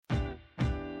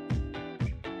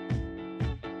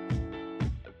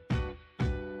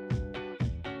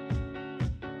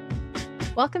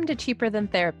Welcome to Cheaper Than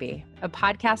Therapy, a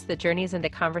podcast that journeys into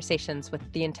conversations with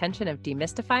the intention of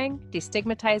demystifying,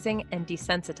 destigmatizing, and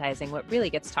desensitizing what really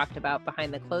gets talked about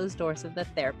behind the closed doors of the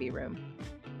therapy room.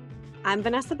 I'm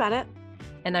Vanessa Bennett.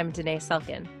 And I'm Danae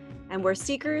Selkin. And we're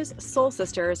seekers, soul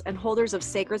sisters, and holders of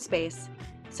sacred space.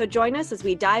 So join us as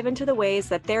we dive into the ways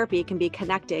that therapy can be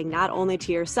connecting not only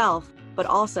to yourself, but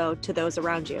also to those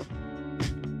around you.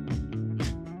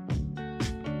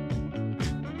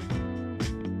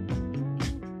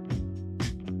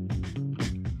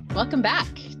 Welcome back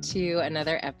to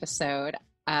another episode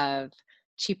of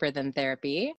Cheaper Than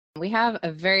Therapy. We have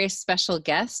a very special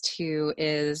guest who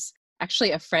is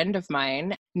actually a friend of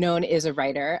mine, known as a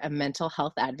writer, a mental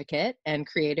health advocate, and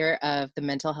creator of the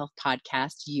mental health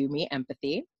podcast, You, Me,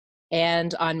 Empathy.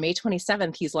 And on May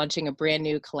 27th, he's launching a brand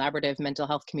new collaborative mental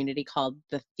health community called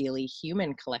the Feely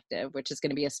Human Collective, which is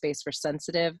going to be a space for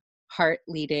sensitive,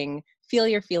 heart-leading, feel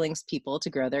your feelings people to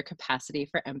grow their capacity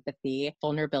for empathy,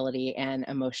 vulnerability, and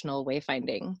emotional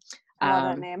wayfinding.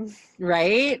 Love that name.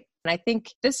 Right? And I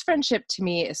think this friendship to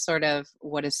me is sort of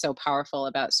what is so powerful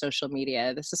about social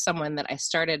media. This is someone that I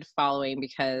started following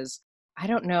because I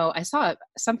don't know, I saw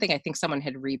something I think someone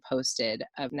had reposted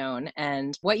of known,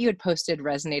 and what you had posted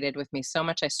resonated with me so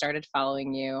much. I started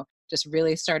following you, just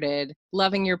really started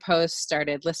loving your posts,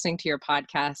 started listening to your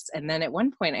podcasts. And then at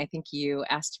one point, I think you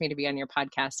asked me to be on your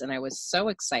podcast, and I was so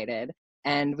excited.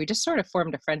 And we just sort of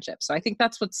formed a friendship. So I think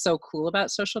that's what's so cool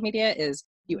about social media is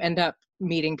you end up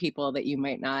meeting people that you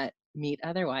might not meet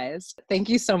otherwise. Thank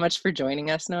you so much for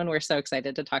joining us, Noan. We're so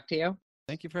excited to talk to you.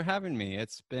 Thank you for having me.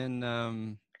 It's been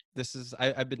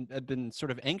I've been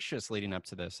sort of anxious leading up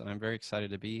to this, and I'm very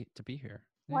excited to be here.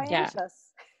 Why Yeah.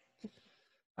 anxious?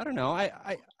 I don't know.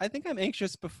 I think I'm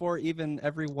anxious before even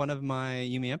every one of my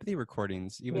You, Me, Empathy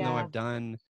recordings, even though I've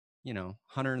done,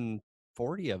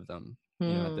 140 of them,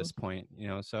 at this point,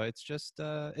 so it's just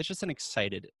an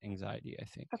excited anxiety, I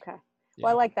think. Okay. Yeah.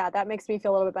 Well, I like that. That makes me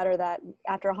feel a little bit better that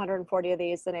after 140 of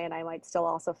these, Danae and I might still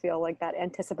also feel like that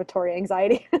anticipatory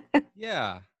anxiety.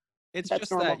 Yeah. It's That's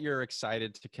just normal. that you're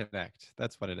excited to connect.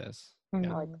 That's what it is. I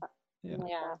like that.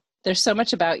 Yeah. There's so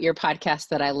much about your podcast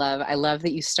that I love. I love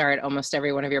that you start almost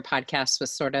every one of your podcasts with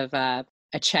sort of a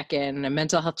check-in, a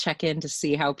mental health check-in to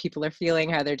see how people are feeling,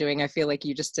 how they're doing. I feel like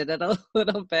you just did it a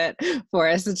little bit for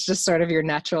us. It's just sort of your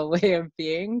natural way of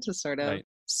being to sort of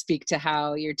speak to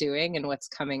how you're doing and what's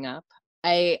coming up.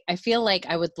 I feel like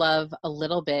I would love a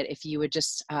little bit if you would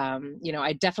just, you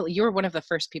were one of the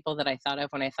first people that I thought of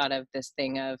when I thought of this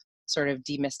thing of sort of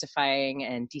demystifying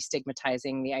and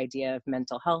destigmatizing the idea of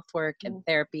mental health work and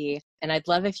therapy. And I'd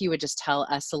love if you would just tell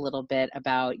us a little bit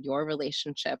about your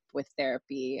relationship with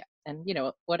therapy and,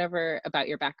 whatever about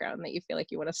your background that you feel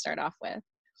like you want to start off with.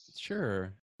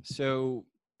 Sure. So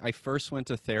I first went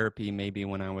to therapy maybe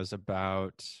when I was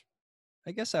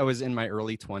I guess I was in my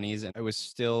early 20s, and I was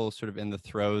still sort of in the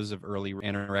throes of early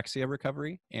anorexia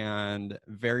recovery and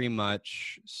very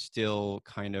much still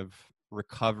kind of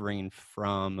recovering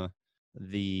from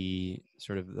the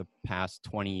sort of the past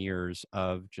 20 years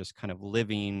of just kind of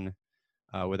living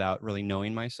without really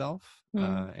knowing myself,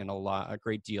 and a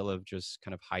great deal of just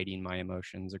kind of hiding my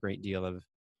emotions, a great deal of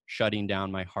shutting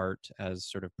down my heart as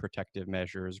sort of protective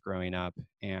measures growing up.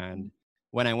 And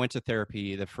when I went to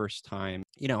therapy the first time,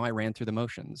 I ran through the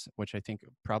motions, which I think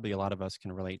probably a lot of us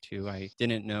can relate to. I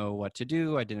didn't know what to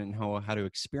do. I didn't know how to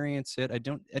experience it. I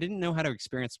didn't know how to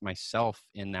experience myself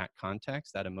in that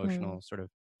context, that emotional sort of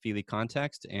feely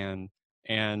context. And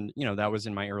that was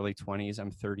in my early 20s.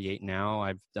 I'm 38 now.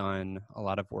 I've done a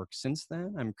lot of work since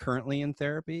then. I'm currently in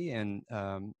therapy, and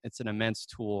it's an immense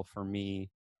tool for me.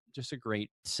 Just a great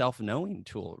self-knowing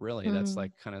tool, really. That's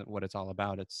like kind of what it's all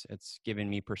about. It's giving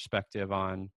me perspective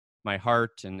on my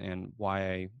heart and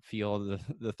why I feel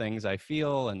the things I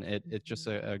feel. And it's just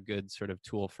a good sort of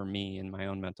tool for me in my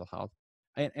own mental health.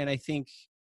 And I think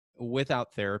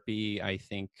without therapy, I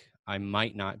think I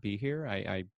might not be here.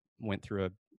 I went through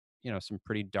some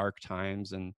pretty dark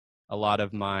times, and a lot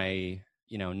of my,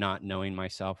 not knowing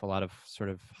myself, a lot of sort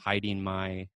of hiding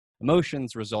my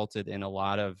emotions resulted in a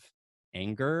lot of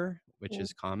anger, which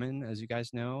is common, as you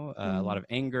guys know, a lot of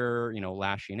anger,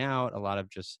 lashing out, a lot of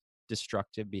just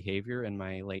destructive behavior in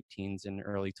my late teens and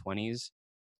early 20s,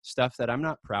 stuff that I'm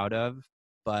not proud of.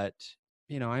 But,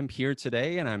 I'm here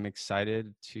today, and I'm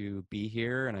excited to be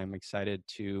here, and I'm excited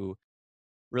to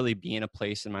really be in a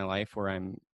place in my life where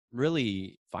I'm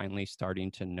really finally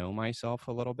starting to know myself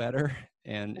a little better.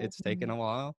 And it's taken a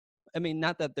while. I mean,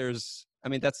 not that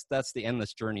that's the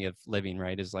endless journey of living,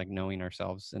 right? Is like knowing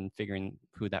ourselves and figuring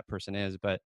who that person is.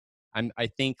 But I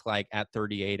think like at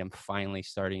 38, I'm finally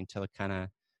starting to kind of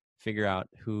figure out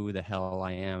who the hell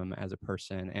I am as a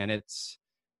person. And it's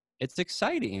it's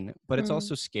exciting, but it's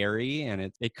also scary,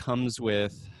 and it comes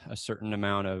with a certain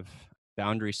amount of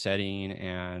boundary setting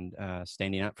and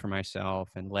standing up for myself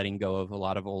and letting go of a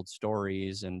lot of old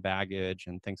stories and baggage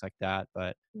and things like that.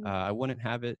 But I wouldn't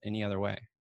have it any other way.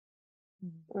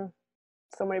 Mm.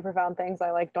 So many profound things.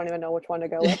 I like don't even know which one to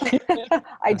go with.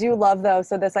 I do love though.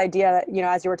 So this idea that, you know,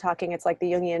 as you were talking, it's like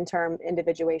the Jungian term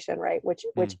individuation, right? Which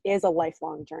is a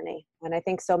lifelong journey. And I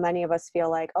think so many of us feel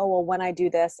like, oh, well, when I do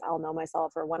this, I'll know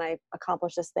myself, or when I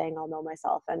accomplish this thing, I'll know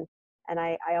myself. And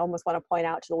I almost want to point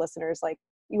out to the listeners, like,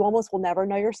 you almost will never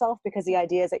know yourself, because the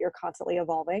idea is that you're constantly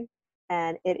evolving,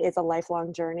 and it is a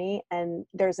lifelong journey, and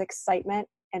there's excitement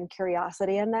and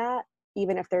curiosity in that,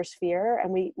 even if there's fear.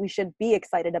 And we should be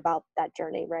excited about that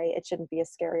journey, right? It shouldn't be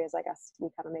as scary as I guess we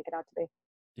kind of make it out to be.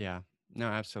 Yeah, no,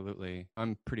 absolutely.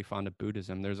 I'm pretty fond of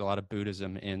Buddhism. There's a lot of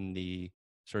Buddhism in the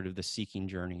sort of the seeking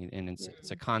journey, and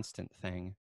it's a constant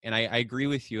thing. And I agree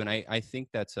with you. And I think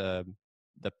that's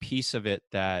the piece of it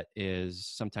that is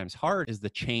sometimes hard is the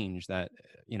change that,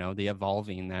 you know, the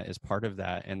evolving that is part of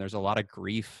that. And there's a lot of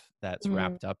grief that's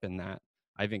wrapped up in that.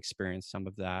 I've experienced some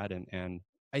of that. And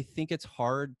I think it's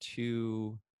hard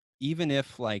to, even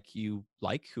if like you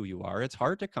like who you are, it's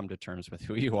hard to come to terms with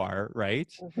who you are,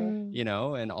 right? You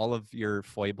know, and all of your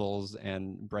foibles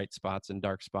and bright spots and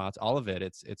dark spots, all of it,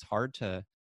 it's hard to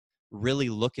really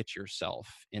look at yourself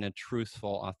in a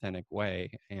truthful, authentic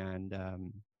way. And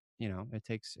you know, it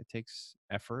takes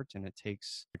effort, and it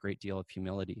takes a great deal of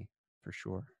humility, for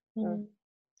sure.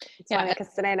 It's funny because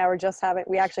Danae and I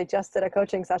we actually just did a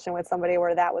coaching session with somebody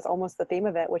where that was almost the theme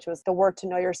of it, which was the work to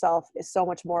know yourself is so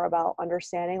much more about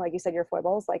understanding, like you said, your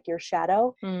foibles, like your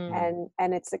shadow, and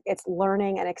it's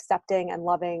learning and accepting and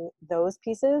loving those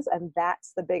pieces. And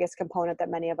that's the biggest component that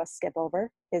many of us skip over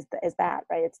is that,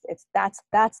 right?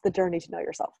 That's the journey to know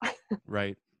yourself.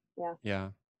 Right. Yeah,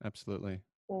 absolutely.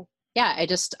 Yeah,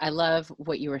 I love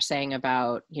what you were saying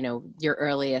about, you know, your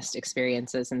earliest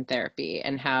experiences in therapy,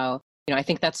 and how, you know, I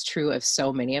think that's true of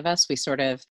so many of us. We sort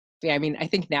of, I mean, I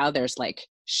think now there's like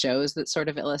shows that sort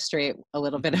of illustrate a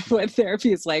little bit of what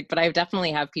therapy is like, but I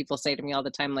definitely have people say to me all the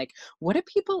time, like, what do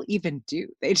people even do?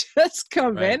 They just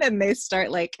come in and they start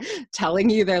like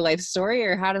telling you their life story,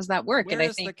 or how does that work? Where and I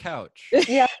is think the couch?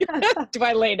 Yeah. Do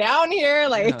I lay down here?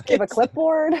 Like, give a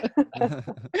clipboard.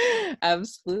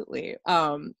 Absolutely.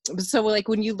 So like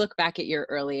when you look back at your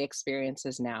early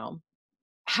experiences now,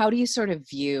 how do you sort of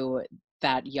view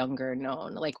that younger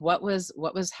known? Like what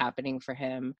was happening for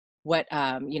him? What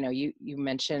you know, you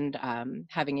mentioned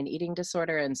having an eating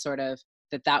disorder, and sort of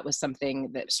that was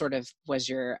something that sort of was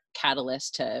your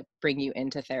catalyst to bring you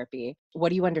into therapy. What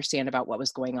do you understand about what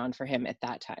was going on for him at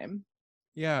that time?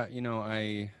 Yeah, you know,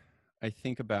 I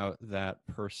think about that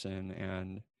person,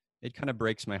 and it kind of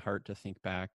breaks my heart to think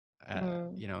back at,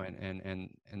 you know, and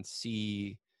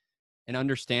see and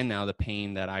understand now the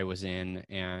pain that I was in,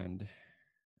 and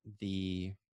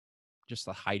the just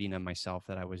the hiding of myself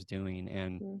that I was doing.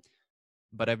 And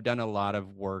but I've done a lot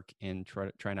of work in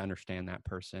trying to understand that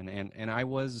person. And I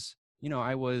was, you know,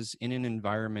 I was in an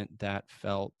environment that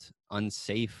felt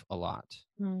unsafe a lot,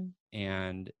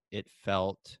 and it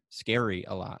felt scary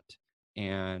a lot.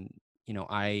 And, you know,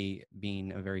 I,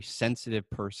 being a very sensitive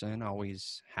person,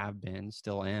 always have been,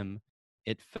 still am,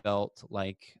 it felt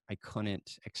like I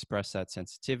couldn't express that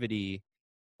sensitivity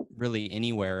really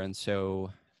anywhere. And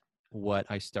so what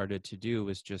I started to do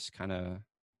was just kind of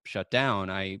shut down.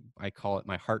 I call it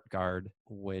my heart guard,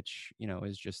 which, you know,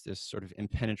 is just this sort of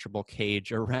impenetrable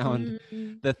cage around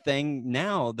the thing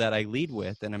now that I lead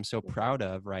with and I'm so proud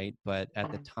of, right? But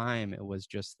at the time, it was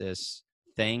just this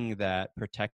thing that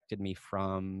protected me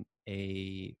from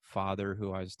a father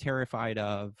who I was terrified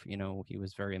of. You know, he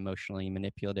was very emotionally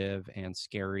manipulative and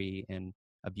scary and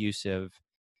abusive,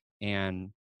 and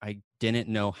I didn't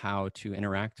know how to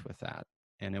interact with that,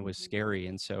 and it was scary.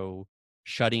 And so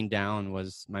shutting down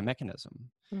was my mechanism.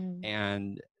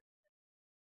 And,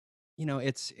 you know,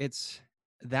 it's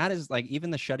that is like,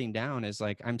 even the shutting down is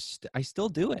like, I still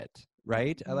do it,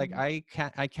 right? Like I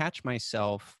catch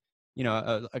myself, you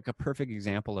know, like a perfect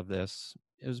example of this,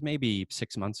 it was maybe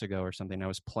 6 months ago or something. I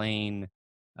was playing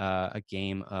a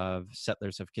game of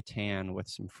Settlers of Catan with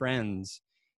some friends,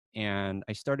 and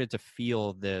I started to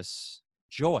feel this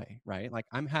joy, right? Like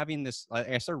I'm having this,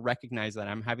 I started to recognize that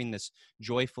I'm having this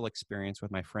joyful experience with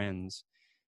my friends,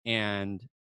 and,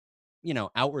 you know,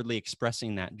 outwardly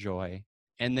expressing that joy.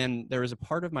 And then there was a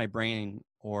part of my brain,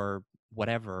 or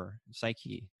whatever,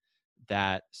 psyche,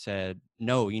 that said,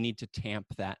 no, you need to tamp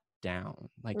that down.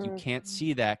 Like you can't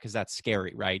see that because that's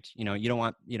scary, right? You know, you don't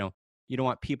want, you know, you don't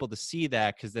want people to see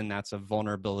that because then that's a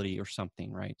vulnerability or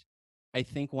something, right? I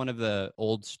think one of the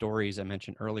old stories I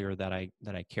mentioned earlier that I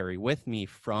carry with me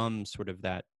from sort of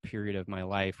that period of my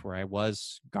life where I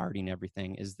was guarding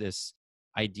everything is this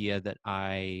idea that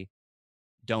I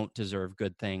don't deserve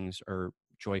good things or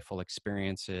joyful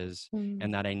experiences, and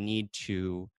Mm. that I need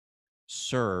to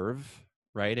serve,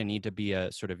 right? I need to be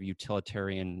a sort of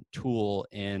utilitarian tool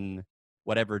in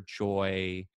whatever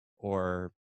joy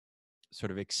or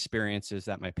sort of experiences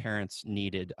that my parents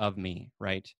needed of me,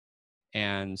 right?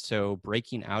 And so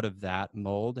breaking out of that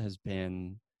mold has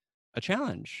been a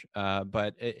challenge.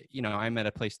 But I'm at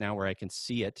a place now where I can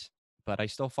see it, but I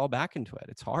still fall back into it.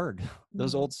 It's hard.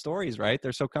 Those Mm. old stories, right?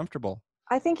 They're so comfortable.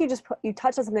 I think you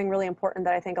touched on something really important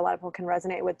that I think a lot of people can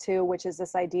resonate with too, which is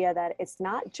this idea that it's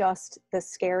not just the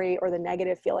scary or the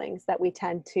negative feelings that we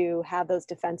tend to have those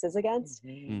defenses against.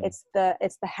 Mhm. Mm, It's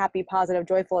the happy, positive,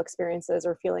 joyful experiences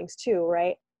or feelings too,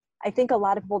 right? I think a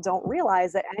lot of people don't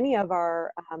realize that any of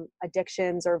our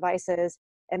addictions or vices,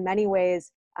 in many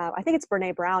ways, I think it's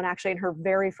Brene Brown actually in her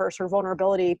very first her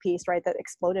vulnerability piece, right, that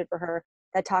exploded for her,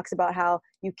 that talks about how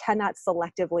you cannot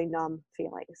selectively numb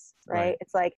feelings, right? right.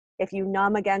 It's like if you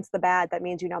numb against the bad, that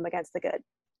means you numb against the good.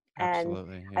 And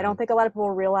Absolutely. I Yeah. don't think a lot of people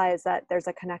realize that there's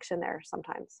a connection there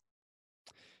sometimes.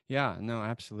 Yeah. No,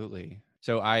 absolutely.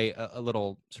 So a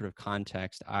little sort of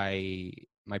context.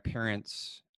 My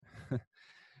parents,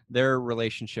 their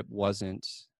relationship wasn't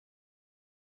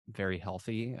very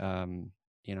healthy.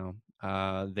 You know,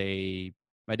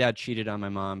 my dad cheated on my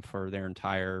mom for their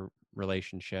entire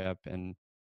relationship and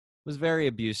was very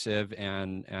abusive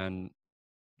and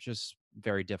just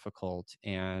very difficult.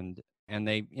 And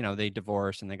they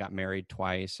divorced and they got married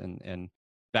twice and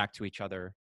back to each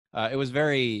other. It was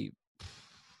very,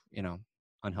 you know,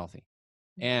 unhealthy.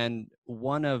 And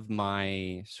one of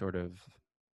my sort of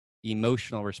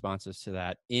emotional responses to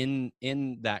that in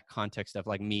that context of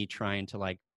like me trying to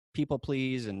like people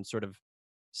please and sort of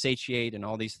satiate and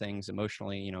all these things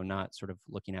emotionally, not sort of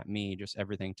looking at me, just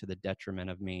everything to the detriment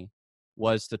of me,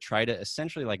 was to try to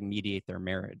essentially like mediate their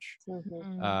marriage.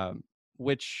 Mm-hmm. um,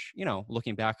 which,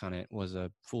 looking back on it, was a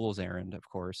fool's errand, of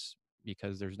course,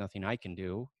 because there's nothing I can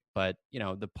do. But,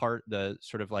 the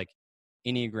sort of like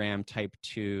Enneagram type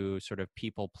 2 sort of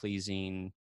people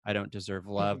pleasing, I don't deserve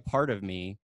love part of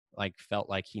me, like felt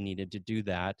like he needed to do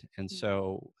that. And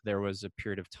so there was a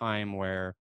period of time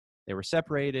where they were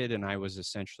separated and I was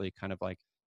essentially kind of like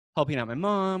helping out my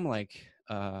mom. Like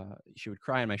she would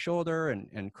cry on my shoulder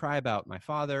and cry about my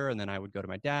father, and then I would go to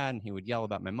my dad and he would yell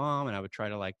about my mom, and I would try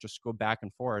to like just go back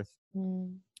and forth.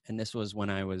 Mm. And this was when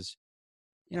I was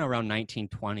around 19,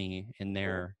 20 in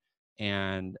there.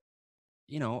 And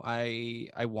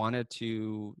I wanted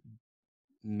to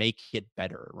make it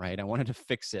better, right? I wanted to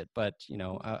fix it, but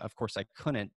of course I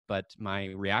couldn't. But my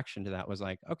reaction to that was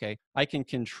like, okay, I can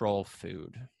control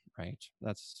food, right?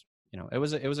 That's it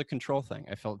was a control thing.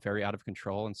 I felt very out of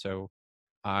control, and so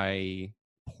I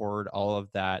poured all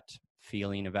of that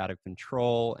feeling of out of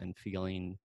control and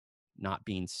feeling not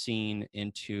being seen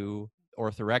into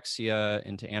orthorexia,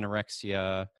 into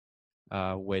anorexia,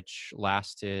 which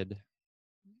lasted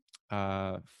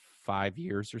uh, 5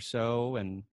 years or so,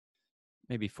 and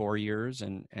maybe 4 years,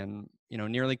 and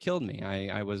nearly killed me.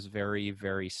 I was very,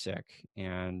 very sick,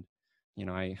 and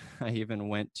I I even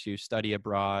went to study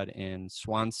abroad in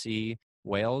Swansea,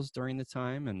 Wales during the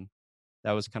time, and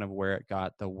that was kind of where it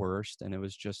got the worst. And it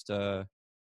was just a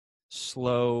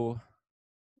slow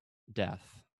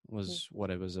death was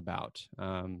what it was about.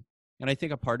 And I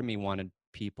think a part of me wanted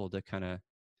people to kind of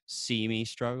see me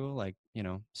struggle, like,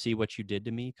 see what you did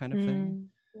to me kind of thing.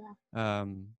 Mm. Yeah.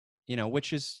 um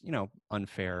which is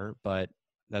unfair, but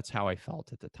that's how I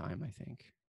felt at the time, I think.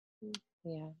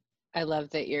 Yeah. I love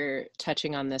that you're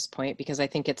touching on this point because I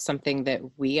think it's something that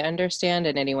we understand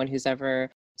and anyone who's ever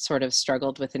sort of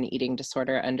struggled with an eating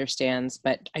disorder understands,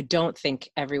 but I don't think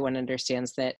everyone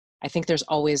understands that. I think there's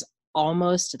always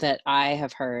almost that I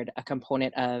have heard a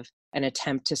component of an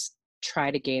attempt to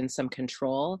try to gain some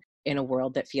control in a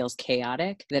world that feels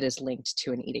chaotic that is linked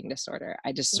to an eating disorder.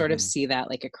 I just sort of Hmm. see that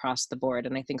like across the board.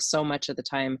 And I think so much of the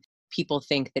time people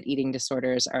think that eating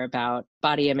disorders are about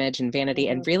body image and vanity.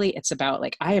 Mm-hmm. And really, it's about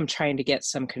like, I am trying to get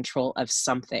some control of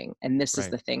something. And this is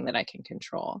Right. the thing that I can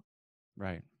control.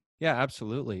 Right. Yeah,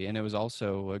 absolutely. And it was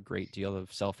also a great deal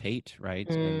of self-hate, right?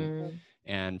 Mm,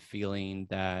 And feeling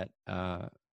that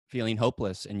feeling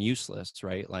hopeless and useless,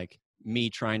 right? Like me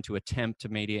trying to attempt to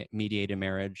mediate a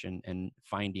marriage and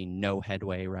finding no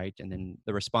headway, right? And then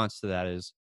the response to that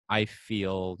is, I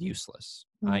feel useless.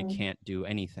 I Mm. can't do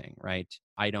anything, right?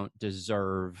 I don't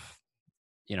deserve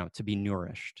to be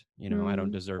nourished. I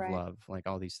don't deserve right. love, like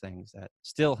all these things that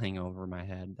still hang over my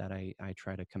head that I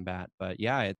try to combat. But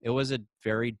yeah, it was a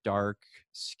very dark,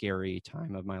 scary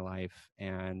time of my life.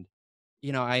 And,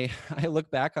 I, I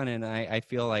look back on it and I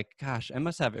feel like, gosh, I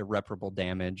must have irreparable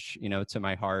damage, to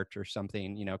my heart or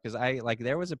something, because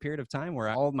there was a period of time where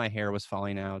all of my hair was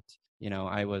falling out.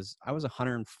 I was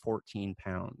 114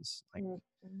 pounds. Like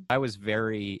Mm-hmm. I was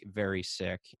very, very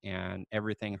sick and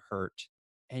everything hurt.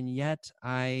 And yet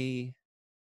I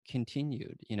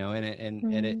continued,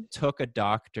 and it took a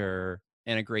doctor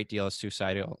and a great deal of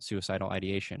suicidal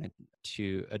ideation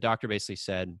to a doctor basically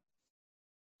said,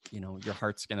 your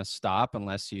heart's going to stop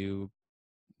unless you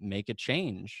make a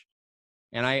change.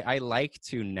 And I like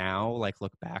to now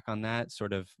look back on that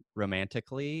sort of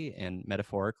romantically and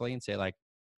metaphorically and say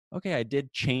okay, I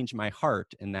did change my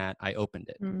heart in that I opened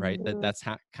it, right? Mm-hmm. That's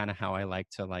kind of how I like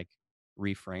to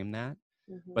reframe that.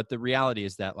 Mm-hmm. But the reality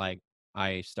is that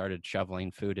I started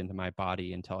shoveling food into my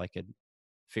body until I could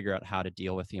figure out how to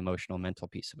deal with the emotional mental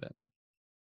piece of it.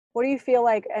 What do you feel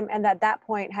like, and at that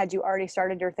point, had you already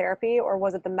started your therapy, or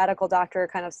was it the medical doctor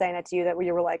kind of saying it to you that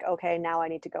you were like, okay, now I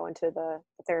need to go into the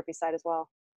therapy side as well?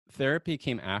 Therapy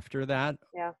came after that.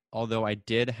 Yeah. Although I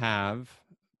did have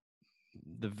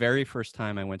the very first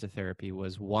time I went to therapy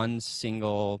was one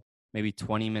single, maybe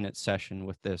 20-minute session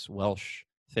with this Welsh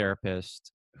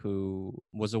therapist who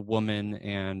was a woman.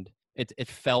 And it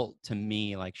felt to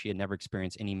me like she had never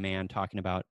experienced any man talking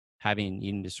about having an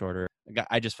eating disorder.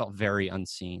 I just felt very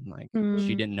unseen. Like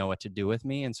she didn't know what to do with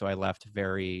me. And so I left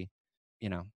very,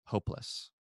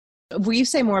 hopeless. Will you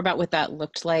say more about what that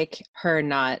looked like, her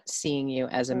not seeing you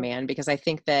as a Mm. man? Because I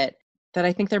think that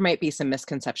I think there might be some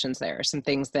misconceptions there, some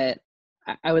things that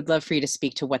I would love for you to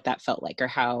speak to what that felt like or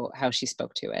how she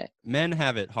spoke to it. Men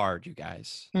have it hard, you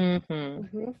guys. Mm-hmm.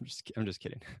 Mm-hmm. I'm just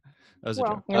kidding. That was a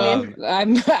Well, joke. I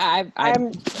mean,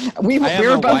 We I am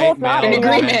were a both white not male in of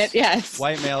agreement. immense- Yes.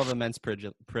 White male of immense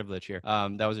privilege here.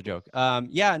 That was a joke.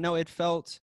 Yeah, no, it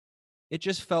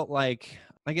just felt like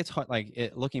it's hard.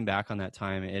 Looking back on that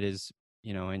time, it is,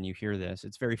 and you hear this,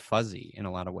 it's very fuzzy in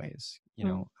a lot of ways.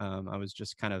 I was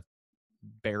just kind of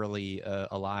barely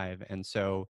alive. And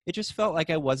so it just felt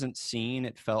like I wasn't seen.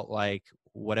 It felt like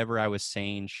whatever I was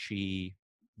saying, she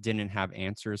didn't have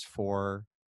answers for.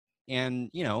 And,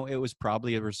 it was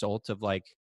probably a result of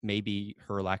maybe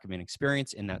her lack of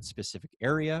inexperience in that specific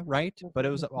area, right? But it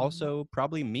was also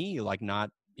probably me not,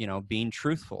 being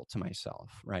truthful to myself,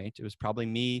 right? It was probably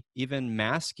me even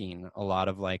masking a lot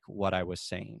of what I was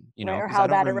saying, right, or because how I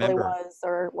don't bad it really remember. was,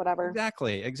 or whatever.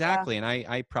 Exactly. And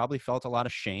I probably felt a lot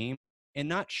of shame, and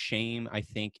not shame, I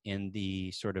think, in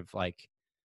the sort of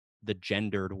the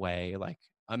gendered way, like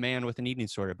a man with an eating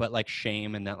disorder, but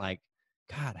shame and that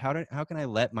God, how can I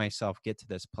let myself get to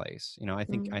this place? I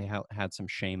think I had some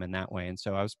shame in that way. And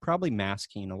so I was probably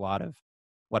masking a lot of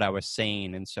what I was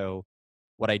saying. And so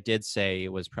what I did say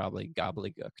was probably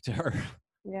gobbledygook to her.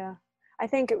 Yeah. I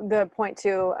think the point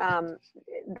too,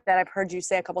 that I've heard you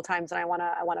say a couple times, and I want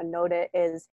to note it,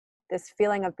 is this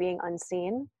feeling of being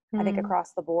unseen, I think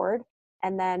across the board.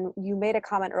 And then you made a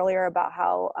comment earlier about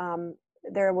how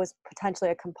there was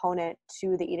potentially a component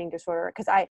to the eating disorder. Because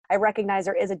I recognize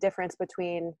there is a difference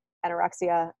between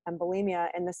anorexia and bulimia,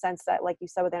 in the sense that, like you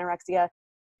said, with anorexia,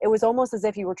 it was almost as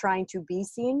if you were trying to be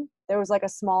seen. There was a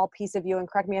small piece of you, and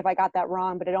correct me if I got that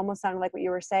wrong, but it almost sounded like what you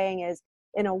were saying is,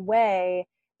 in a way,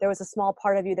 there was a small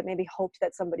part of you that maybe hoped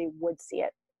that somebody would see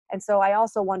it. And so I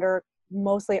also wonder,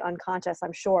 mostly unconscious,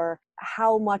 I'm sure,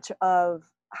 how much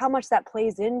that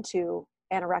plays into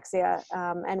anorexia,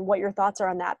 and what your thoughts are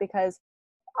on that. Because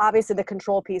obviously the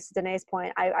control piece, Danae's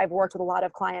point, I've worked with a lot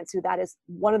of clients who that is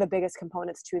one of the biggest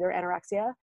components to their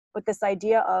anorexia. But this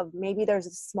idea of maybe there's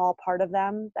a small part of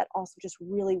them that also just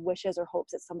really wishes or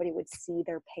hopes that somebody would see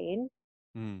their pain,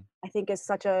 I think is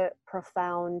such a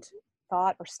profound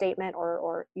thought or statement,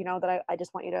 or that I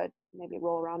just want you to maybe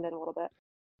roll around in a little bit.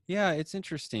 Yeah, it's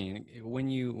interesting. When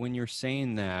you're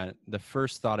saying that, the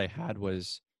first thought I had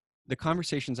was the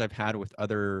conversations I've had with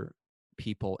other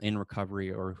people in recovery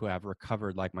or who have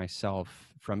recovered like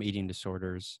myself from eating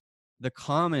disorders. The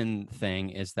common thing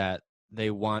is that they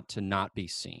want to not be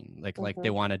seen, like they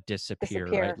want to disappear,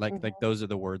 right? Like those are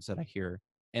the words that I hear.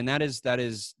 And that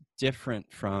is different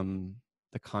from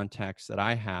the context that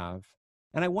I have.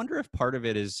 And I wonder if part of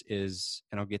it is,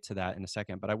 and I'll get to that in a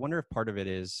second, but I wonder if part of it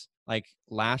is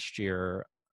last year,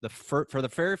 for the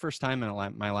very first time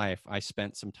in my life, I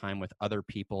spent some time with other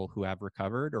people who have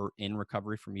recovered or in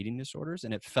recovery from eating disorders.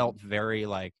 And it felt very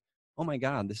oh my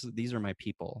God, these are my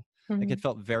people. Like it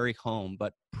felt very home.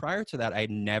 But prior to that, I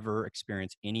had never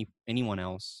experienced anyone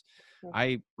else.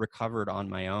 I recovered on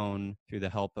my own through the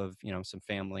help of, some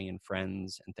family and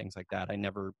friends and things like that. I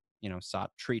never, sought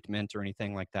treatment or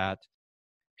anything like that.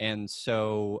 And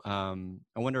so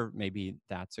I wonder maybe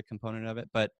that's a component of it.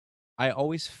 But I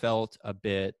always felt a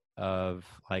bit of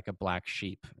like a black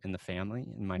sheep in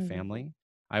my family.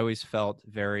 I always felt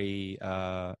very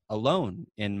alone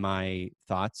in my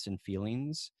thoughts and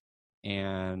feelings.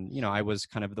 And, I was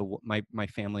kind of my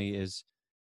family is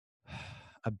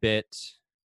a bit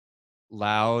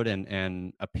loud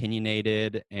and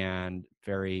opinionated and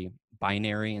very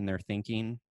binary in their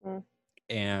thinking.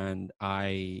 And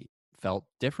I felt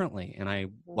differently, and I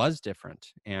was different.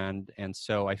 And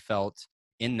so I felt,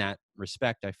 in that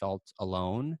respect, I felt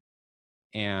alone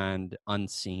and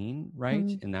unseen,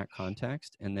 right? In that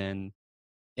context. And then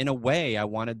in a way, I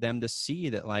wanted them to see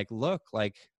that, like, look,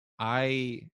 like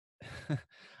I'm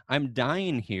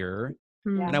dying here,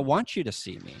 and I want you to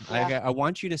see me. I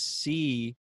want you to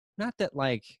see, not that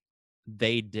like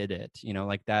they did it,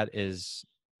 like that is,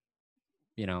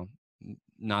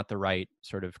 not the right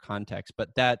sort of context,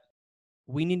 but that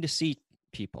we need to see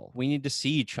people. We need to see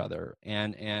each other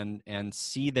and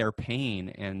see their pain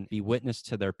and be witness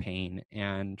to their pain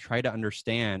and try to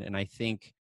understand. And I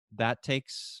think that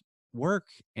takes work,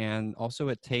 and also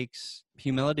it takes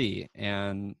humility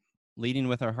and leading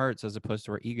with our hearts as opposed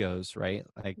to our egos, right?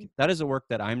 Like that is a work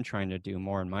that I'm trying to do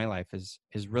more in my life, is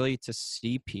really to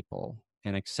see people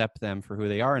and accept them for who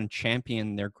they are and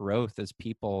champion their growth as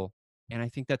people. And I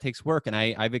think that takes work. And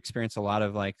I've experienced a lot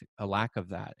of like a lack of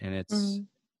that. And it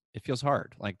feels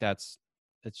hard. Like it's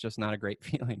just not a great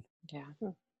feeling. Yeah.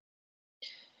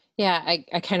 Yeah,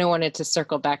 I kind of wanted to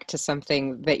circle back to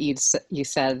something that you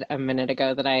said a minute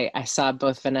ago that I saw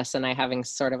both Vanessa and I having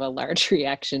sort of a large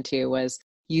reaction to. Was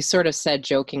you sort of said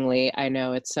jokingly, I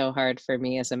know it's so hard for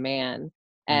me as a man.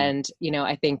 And,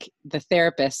 I think the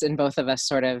therapist in both of us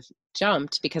sort of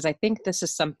jumped, because I think this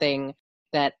is something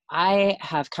that I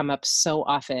have come up so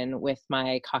often with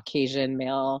my Caucasian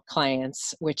male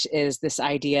clients, which is this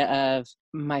idea of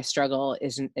my struggle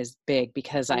isn't as big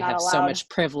because I have so much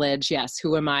privilege. Yes.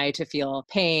 Who am I to feel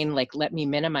pain? Like, let me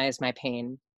minimize my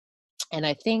pain. And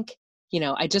I think,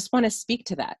 I just want to speak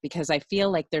to that, because I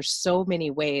feel like there's so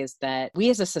many ways that we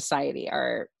as a society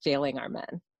are failing our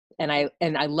men. And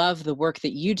I love the work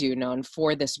that you do, Noam,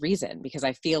 for this reason, because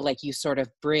I feel like you sort of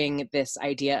bring this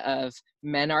idea of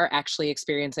men are actually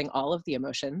experiencing all of the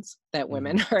emotions that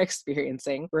women are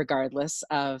experiencing, regardless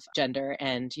of gender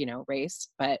and, race.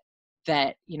 But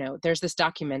that, there's this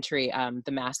documentary,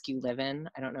 The Mask You Live In.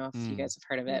 I don't know if you guys have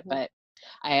heard of it, but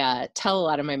I tell a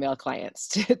lot of my male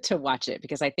clients to watch it,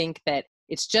 because I think that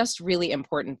it's just really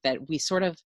important that we sort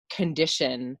of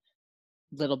condition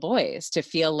little boys to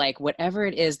feel like whatever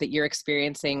it is that you're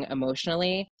experiencing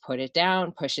emotionally, put it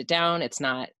down, push it down. It's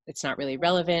not really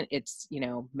relevant. It's,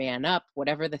 man up,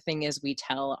 whatever the thing is we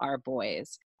tell our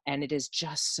boys. And it is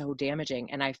just so damaging.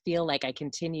 And I feel like I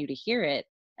continue to hear it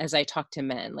as I talk to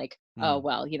men, like, oh,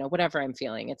 well, whatever I'm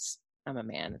feeling, I'm a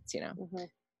man. It's,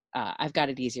 I've got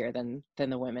it easier than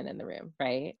the women in the room.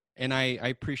 Right. And I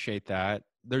appreciate that.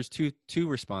 There's two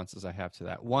responses I have to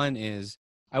that. One is,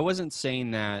 I wasn't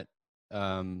saying that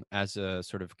as a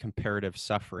sort of comparative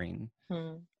suffering.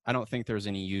 I don't think there's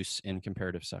any use in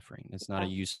comparative suffering. It's not a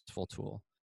useful tool.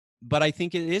 But I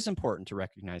think it is important to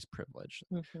recognize privilege.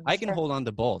 I can hold on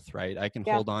to both, right? I can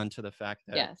hold on to the fact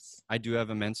that I do have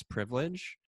immense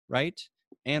privilege, right?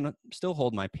 And still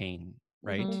hold my pain,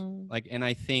 right? Like, and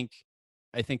I think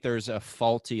there's a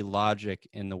faulty logic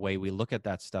in the way we look at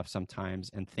that stuff sometimes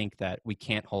and think that we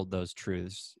can't hold those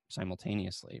truths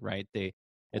simultaneously, right?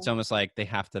 It's almost like they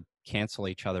have to cancel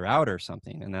each other out or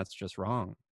something, and that's just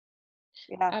wrong.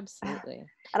 Yeah, absolutely.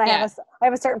 And I have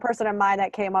a certain person in mind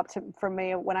that came up for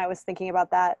me when I was thinking about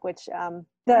that, which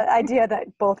the idea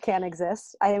that both can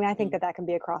exist. I mean, I think that can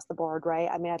be across the board, right?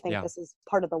 I mean, I think this is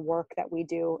part of the work that we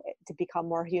do to become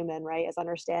more human, right? Is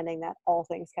understanding that all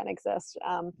things can exist,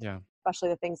 especially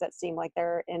the things that seem like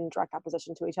they're in direct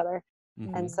opposition to each other.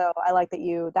 And so I like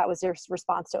that was your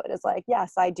response to it, is like,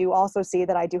 yes, I do also see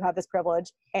that I do have this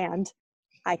privilege, and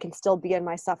I can still be in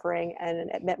my suffering and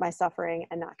admit my suffering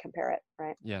and not compare it,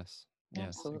 right? Yes,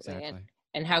 absolutely. Exactly.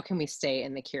 And how can we stay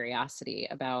in the curiosity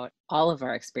about all of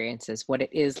our experiences, what it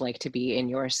is like to be in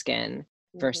your skin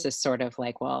versus sort of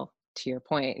like, well, to your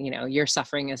point, your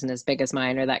suffering isn't as big as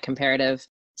mine, or that comparative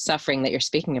suffering that you're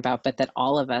speaking about, but that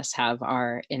all of us have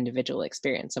our individual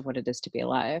experience of what it is to be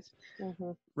alive.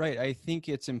 Mm-hmm. Right. I think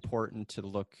it's important to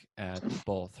look at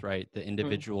both, right? The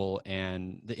individual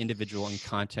and the individual in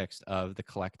context of the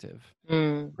collective,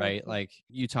 right? Like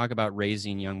you talk about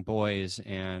raising young boys,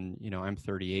 and, you know, I'm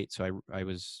 38. So I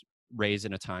was raised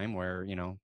in a time where, you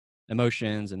know,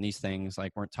 emotions and these things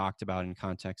like weren't talked about in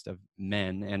context of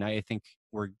men. And I think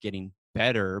we're getting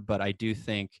better, but I do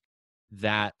think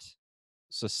that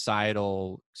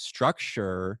societal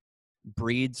structure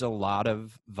breeds a lot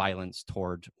of violence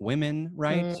toward women,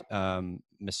 right?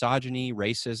 Misogyny,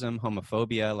 racism,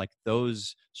 homophobia, like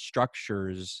those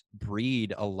structures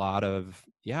breed a lot of,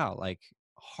 like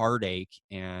heartache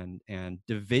and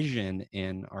division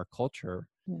in our culture.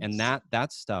 And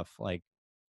that stuff, like,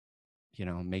 you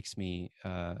know, makes me,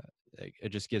 it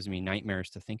just gives me nightmares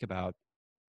to think about.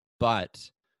 But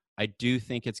I do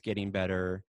think it's getting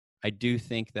better. I do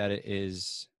think that it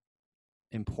is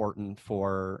important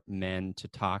for men to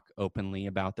talk openly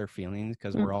about their feelings,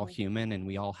 because we're all human and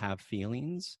we all have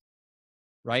feelings,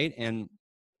 right? And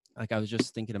like I was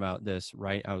just thinking about this,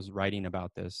 right? I was writing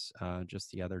about this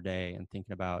just the other day and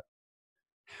thinking about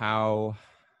how,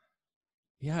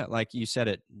 like you said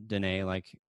it, Danae, like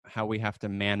how we have to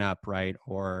man up, right?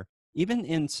 Or even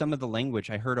in some of the language,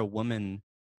 I heard a woman,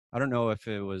 I don't know if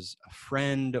it was a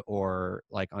friend or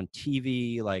like on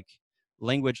TV, like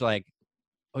language like,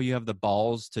 oh, you have the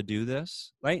balls to do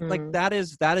this, right? Like that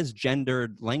is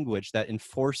gendered language that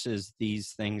enforces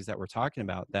these things that we're talking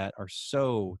about that are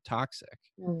so toxic.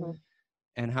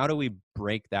 And how do we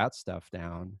break that stuff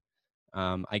down?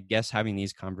 I guess having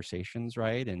these conversations,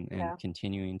 right? And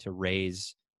continuing to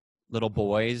raise little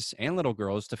boys and little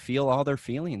girls to feel all their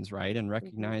feelings, right? And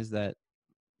recognize that,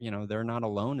 you know, they're not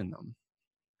alone in them.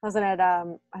 Wasn't it, I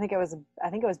think it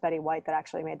was Betty White that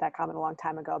actually made that comment a long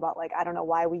time ago about, like, I don't know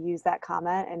why we use that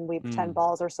comment and we pretend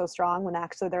balls are so strong when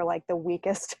actually they're like the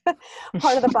weakest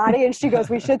part of the body. And she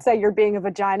goes, we should say you're being a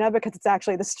vagina because it's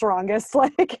actually the strongest,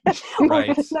 like,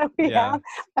 organ that we have.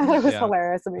 And it was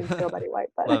hilarious. I mean, still Betty White,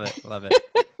 but love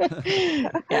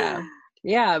it.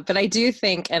 Yeah. But I do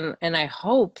think, and I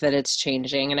hope that it's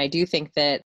changing. And I do think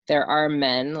that there are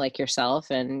men like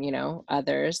yourself and, you know,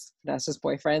 others, Vanessa's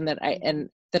boyfriend,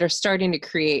 that are starting to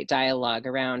create dialogue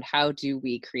around how do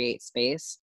we create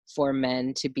space for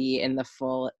men to be in the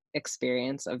full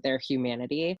experience of their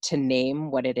humanity, to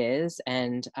name what it is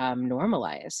and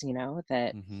normalize, you know,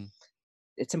 that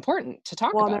it's important to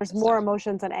talk about. Well, there's more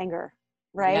emotions than anger,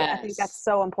 right? Yes. I think that's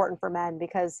so important for men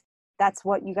because that's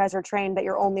what you guys are trained that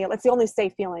it's the only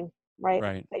safe feeling,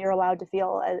 right? That you're allowed to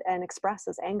feel and express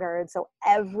as anger. And so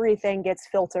everything gets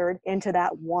filtered into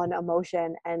that one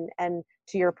emotion. And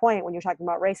to your point, when you're talking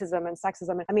about racism and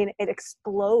sexism, I mean, it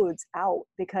explodes out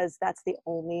because that's the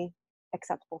only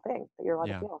acceptable thing that you're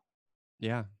allowed to feel.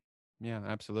 Yeah,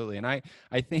 absolutely. And I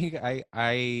think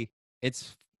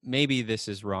it's, maybe this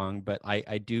is wrong, but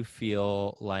I do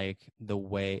feel like the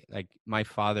way, like my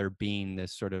father being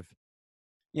this sort of,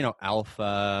 you know,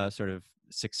 alpha sort of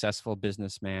successful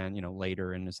businessman, you know,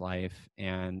 later in his life,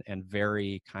 and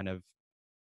very kind of,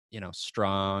 you know,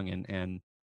 strong,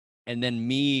 and then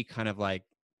me kind of like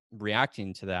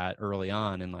reacting to that early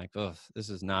on and like, oh, this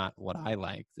is not what I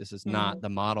like. This is not the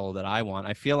model that I want.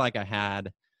 I feel like I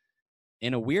had,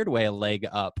 in a weird way, a leg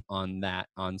up on that,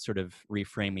 on sort of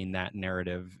reframing that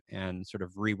narrative and sort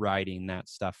of rewriting that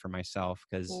stuff for myself.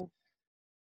 Because,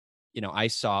 you know, I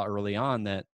saw early on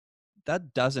that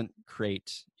doesn't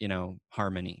create, you know,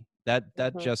 harmony. That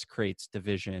just creates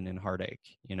division and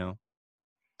heartache, you know?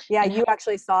 Yeah, you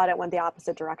actually saw it. It went the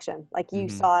opposite direction. Like you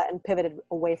saw it and pivoted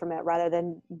away from it rather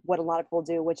than what a lot of people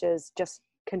do, which is just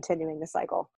continuing the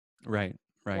cycle. Right.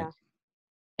 Yeah.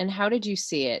 And how did you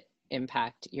see it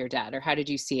impact your dad, or how did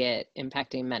you see it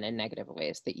impacting men in negative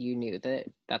ways that you knew that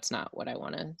that's not what I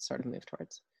want to sort of move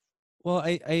towards? Well,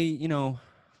 you know,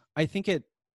 I think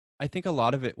a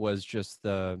lot of it was just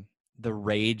the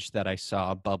rage that I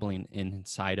saw bubbling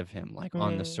inside of him, like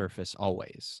on the surface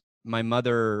always. My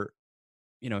mother,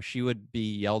 you know, she would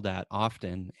be yelled at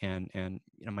often, and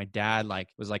you know, my dad like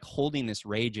was like holding this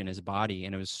rage in his body,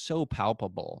 and it was so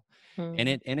palpable. And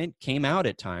it came out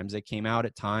at times. It came out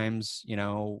at times, you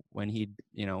know, when he'd,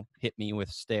 you know, hit me with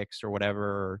sticks or whatever,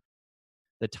 or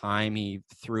the time he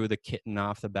threw the kitten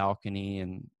off the balcony,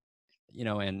 and, you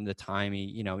know, and the time he,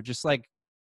 you know, just like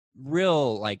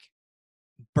real like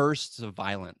bursts of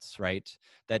violence, right?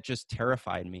 That just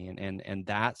terrified me. And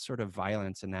that sort of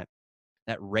violence and that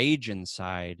rage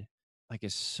inside, like,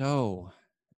 is so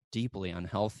deeply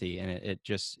unhealthy. And it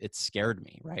scared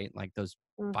me, right? Like those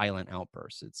violent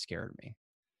outbursts, it scared me.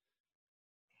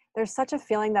 There's such a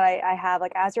feeling that I have,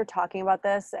 like, as you're talking about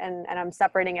this, and I'm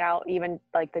separating it out, even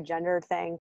like the gender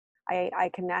thing, I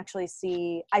can actually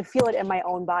see, I feel it in my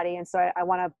own body. And so I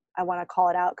want to call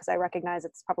it out because I recognize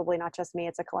it's probably not just me,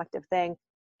 it's a collective thing.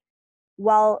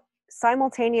 While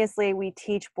simultaneously we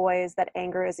teach boys that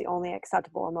anger is the only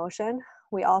acceptable emotion,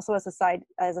 we also as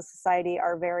a society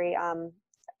are very,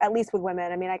 at least with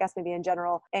women, I mean, I guess maybe in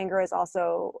general, anger is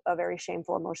also a very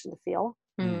shameful emotion to feel,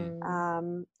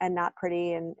 and not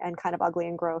pretty, and kind of ugly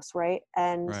and gross, right?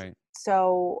 And Right.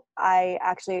 so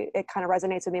it kind of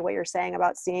resonates with me what you're saying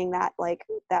about seeing that, like,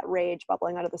 that rage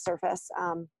bubbling out of the surface.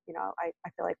 I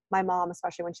feel like my mom,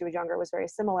 especially when she was younger, was very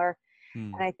similar.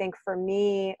 Mm. And I think for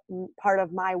me, part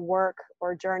of my work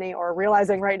or journey, or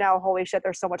realizing right now, holy shit,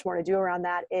 there's so much more to do around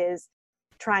that, is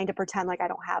trying to pretend like I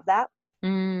don't have that.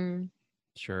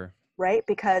 Sure. Right?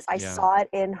 Because I Yeah. saw it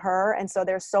in her. And so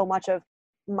there's so much of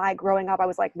my growing up, I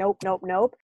was like, nope, nope,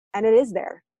 nope. And it is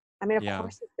there. I mean, of Yeah.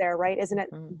 course it's there, right? Isn't it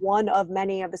one of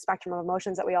many of the spectrum of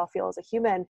emotions that we all feel as a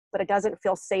human? But it doesn't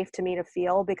feel safe to me to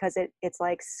feel because it's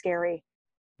like scary.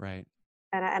 Right.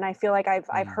 And I feel like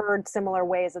I've heard similar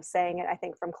ways of saying it, I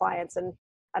think, from clients. And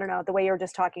I don't know, the way you were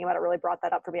just talking about it really brought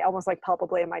that up for me, almost like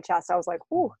palpably in my chest. I was like,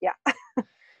 ooh, yeah.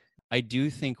 I do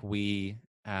think we,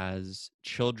 as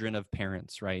children of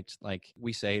parents, right? Like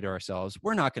we say to ourselves,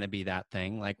 we're not going to be that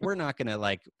thing. Like we're not going to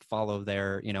like follow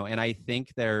their, and I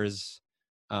think there's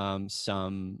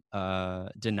some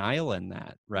denial in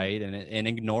that, right? And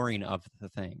ignoring of the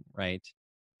thing, right?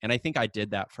 And I think I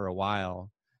did that for a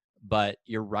while, but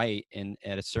you're right. And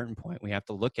at a certain point, we have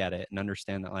to look at it and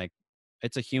understand that like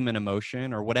it's a human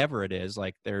emotion or whatever it is.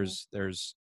 Like there's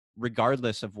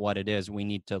regardless of what it is, we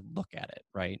need to look at it,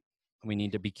 right? We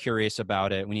need to be curious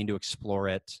about it. We need to explore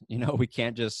it. We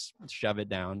can't just shove it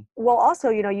down. Well, also,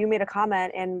 you made a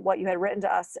comment in what you had written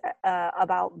to us,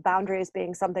 about boundaries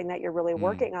being something that you're really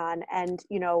working on. And,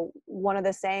 one of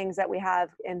the sayings that we have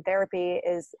in therapy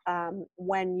is,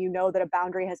 when you know that a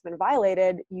boundary has been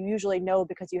violated, you usually know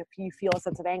because you feel a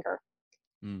sense of anger.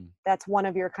 That's one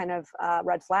of your kind of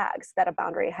red flags, that a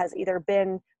boundary has either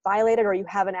been violated or you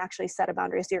haven't actually set a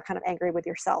boundary. So you're kind of angry with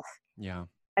yourself. Yeah.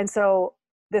 And so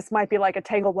this might be like a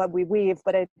tangled web we weave,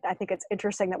 but I think it's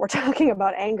interesting that we're talking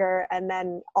about anger, and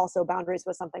then also boundaries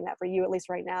was something that for you, at least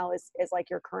right now, is like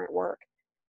your current work.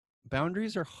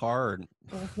 Boundaries are hard.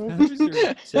 Boundaries are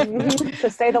difficult. To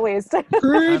say the least.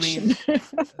 I mean,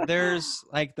 there's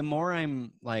like, the more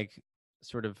I'm like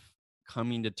sort of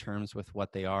coming to terms with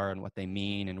what they are and what they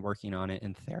mean and working on it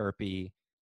in therapy,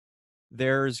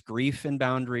 there's grief in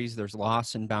boundaries, there's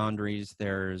loss in boundaries,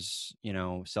 there's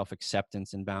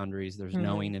self-acceptance in boundaries, there's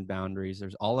knowing in boundaries,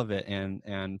 there's all of it.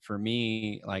 And for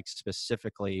me, like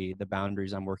specifically, the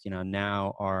boundaries I'm working on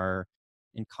now are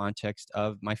in context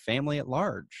of my family at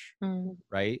large,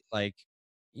 right? Like,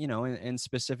 and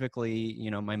specifically,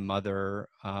 my mother.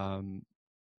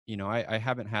 I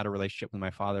haven't had a relationship with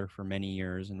my father for many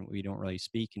years, and we don't really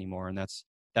speak anymore, and that's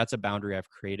a boundary I've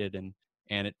created,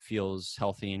 and it feels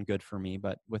healthy and good for me.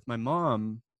 But with my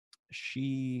mom,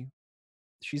 she's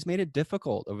made it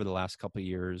difficult over the last couple of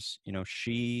years.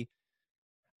 She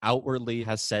outwardly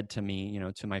has said to me,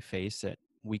 to my face, that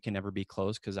we can never be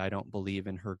close because I don't believe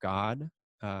in her God.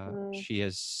 She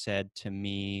has said to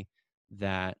me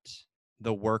that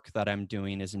the work that I'm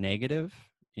doing is negative,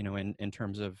 in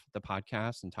terms of the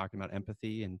podcast and talking about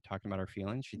empathy and talking about our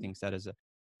feelings. She thinks that is a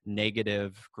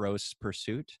negative, gross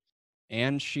pursuit.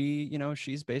 And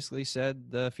she's basically said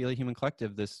the Feel a Human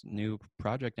Collective, this new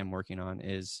project I'm working on,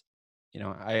 is,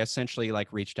 I essentially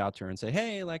like reached out to her and say,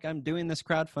 hey, like I'm doing this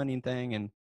crowdfunding thing. And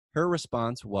her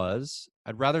response was,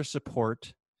 I'd rather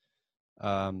support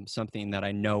something that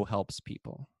I know helps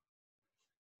people.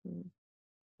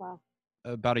 Wow.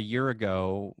 About a year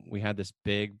ago, we had this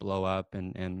big blow up,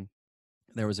 and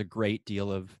there was a great deal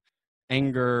of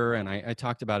anger, and I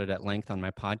talked about it at length on my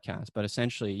podcast. But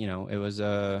essentially, it was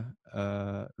a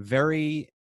very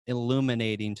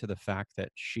illuminating to the fact that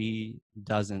she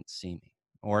doesn't see me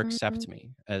or accept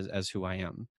me as who I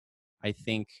am. I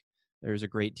think there's a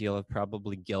great deal of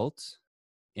probably guilt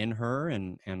in her,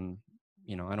 and I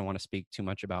don't want to speak too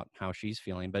much about how she's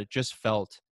feeling, but it just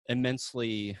felt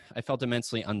immensely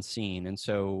unseen. And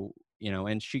so,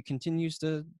 and she continues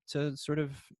to sort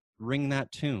of ring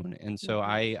that tune. And so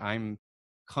I'm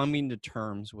coming to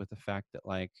terms with the fact that,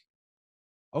 like,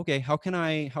 okay, how can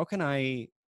I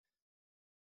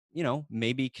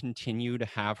maybe continue to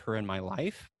have her in my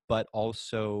life, but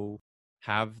also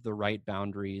have the right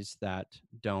boundaries that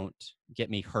don't get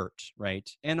me hurt, right?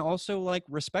 And also like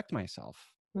respect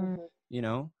myself, and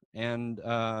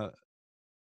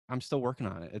I'm still working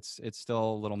on it. It's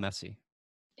still a little messy.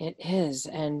 It is.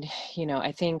 And,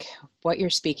 I think what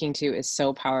you're speaking to is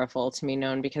so powerful to me,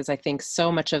 known because I think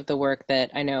so much of the work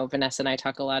that I know Vanessa and I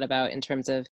talk a lot about in terms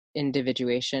of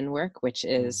individuation work, which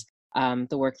is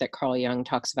the work that Carl Jung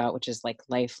talks about, which is like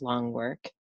lifelong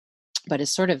work, but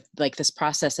it's sort of like this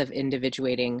process of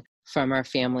individuating from our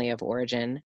family of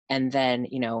origin. And then,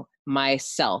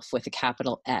 myself with a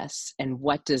capital S. And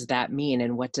what does that mean?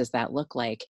 And what does that look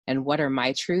like? And what are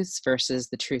my truths versus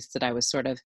the truths that I was sort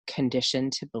of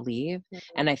conditioned to believe? Mm-hmm.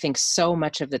 And I think so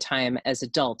much of the time as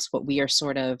adults, what we are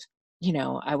sort of,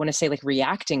 I want to say like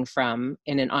reacting from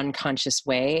in an unconscious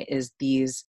way is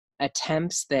these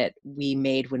attempts that we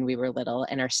made when we were little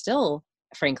and are still,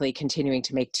 frankly, continuing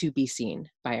to make to be seen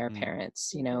by our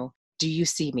parents. Do you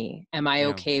see me? Am I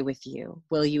okay with you?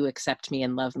 Will you accept me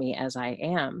and love me as I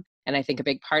am? And I think a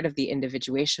big part of the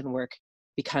individuation work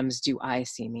becomes, do I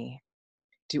see me?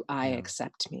 Do I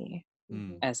accept me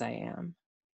as I am?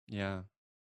 Yeah.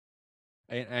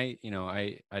 I'd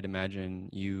imagine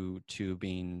you two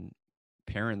being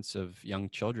parents of young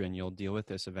children, you'll deal with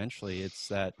this eventually. It's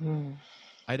that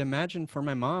I'd imagine for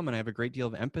my mom, and I have a great deal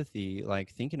of empathy, like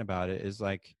thinking about it, is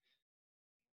like,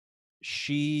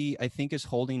 she, I think, is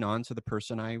holding on to the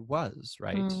person I was,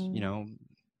 right?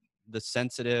 The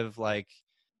sensitive, like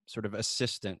sort of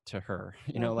assistant to her,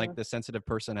 like the sensitive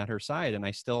person at her side. And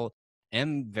I still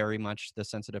am very much the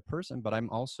sensitive person, but I'm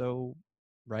also,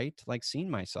 right, like seeing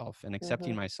myself and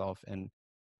accepting myself and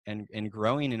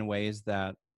growing in ways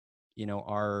that,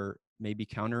 are maybe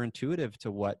counterintuitive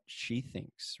to what she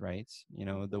thinks, right?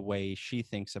 The way she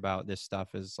thinks about this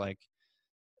stuff is like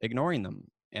ignoring them.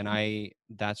 And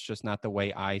that's just not the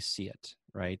way I see it,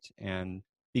 right? And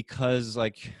because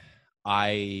like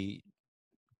I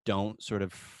don't sort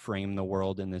of frame the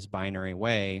world in this binary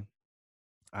way,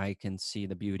 I can see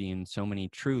the beauty in so many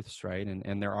truths, right?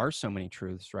 And there are so many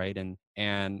truths, right?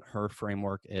 And her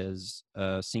framework is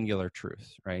a singular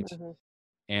truth, right?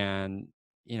 And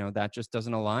that just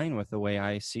doesn't align with the way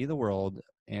I see the world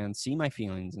and see my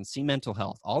feelings and see mental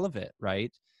health, all of it,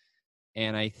 right?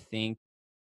 And I think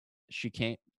she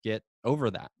can't get over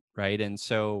that, right? And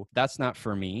so that's not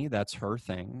for me, that's her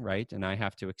thing, right? And I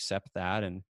have to accept that.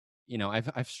 And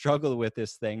I've struggled with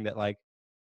this thing that like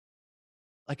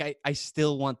I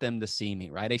still want them to see me,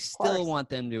 right? I still want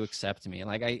them to accept me.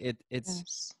 Like it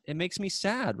makes me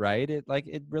sad, right?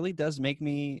 It really does make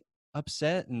me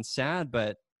upset and sad,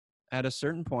 but at a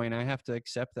certain point I have to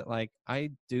accept that like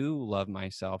I do love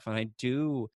myself and I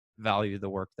do value the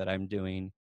work that I'm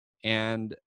doing.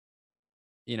 And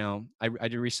I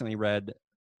recently read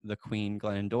the Queen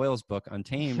Glennon Doyle's book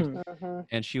Untamed,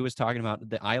 and she was talking about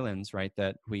the islands, right,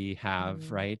 that we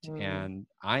have, right? And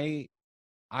I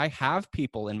have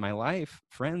people in my life,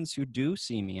 friends who do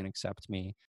see me and accept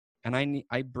me, and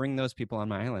I bring those people on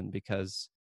my island because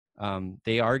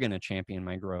they are going to champion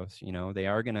my growth. They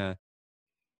are going to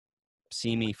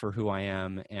see me for who I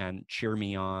am and cheer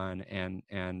me on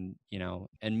and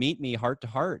meet me heart to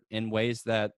heart in ways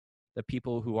that the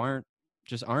people who aren't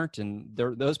and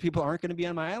those people aren't going to be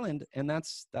on my island. And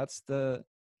that's the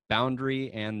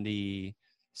boundary and the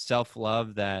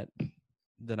self-love that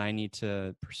I need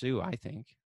to pursue, I think.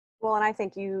 Well, and I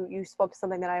think you spoke to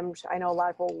something that I know a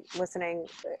lot of people listening,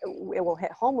 it will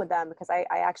hit home with them, because I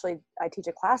teach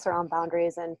a class around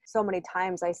boundaries, and so many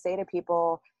times I say to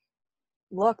people,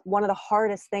 look, one of the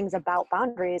hardest things about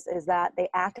boundaries is that they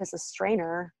act as a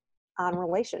strainer on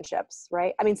relationships,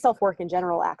 right? I mean, self-work in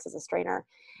general acts as a strainer.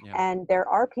 Yeah. And there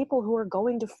are people who are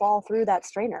going to fall through that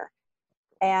strainer.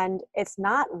 And it's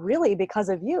not really because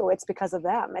of you, it's because of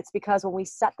them. It's because when we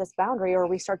set this boundary or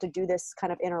we start to do this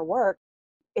kind of inner work,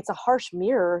 it's a harsh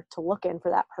mirror to look in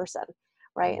for that person,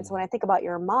 right? And so when I think about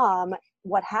your mom,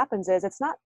 what happens is it's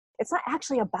not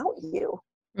actually about you,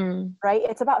 right?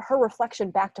 It's about her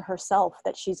reflection back to herself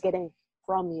that she's getting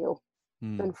from you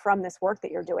and from this work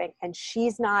that you're doing. And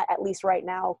she's not, at least right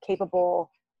now, capable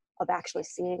of actually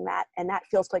seeing that. And that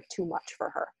feels like too much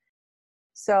for her.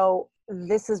 So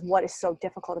this is what is so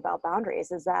difficult about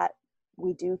boundaries, is that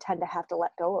we do tend to have to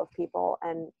let go of people.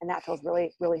 And that feels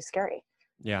really, really scary.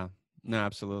 Yeah, no,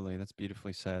 absolutely. That's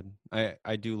beautifully said.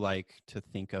 I do like to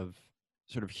think of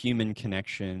sort of human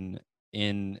connection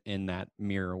in that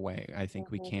mirror way. I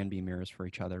think we can be mirrors for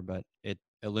each other, but it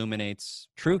illuminates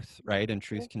truth, right? And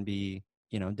truth can be,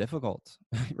 difficult,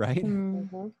 right?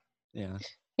 Yeah.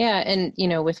 Yeah. And,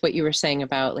 with what you were saying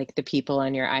about like the people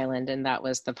on your island, and that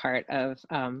was the part of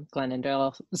Glennon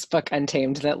Doyle's book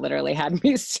Untamed that literally had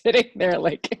me sitting there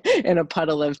like in a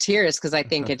puddle of tears, because I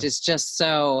think it is just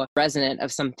so resonant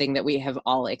of something that we have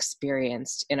all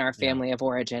experienced in our family of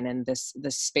origin, and this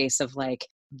space of like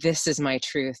this is my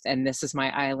truth and this is my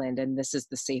island and this is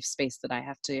the safe space that I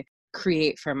have to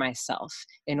create for myself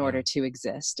in order to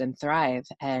exist and thrive.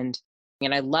 And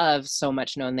I love so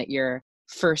much knowing that your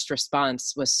first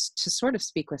response was to sort of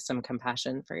speak with some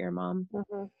compassion for your mom.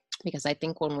 Mm-hmm. Because I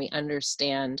think when we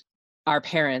understand our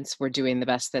parents were doing the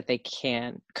best that they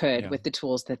could with the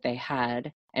tools that they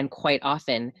had, and quite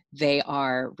often they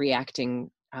are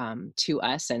reacting to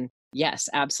us. And yes,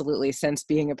 absolutely. Since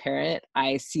being a parent,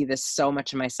 I see this so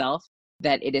much in myself,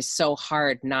 that it is so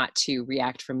hard not to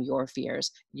react from your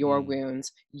fears, your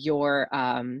wounds, your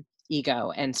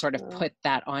ego, and sort of put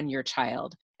that on your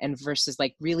child, and versus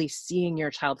like really seeing your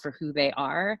child for who they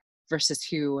are versus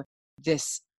who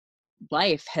this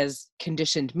life has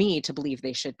conditioned me to believe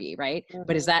they should be, right?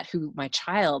 But is that who my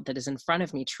child that is in front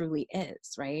of me truly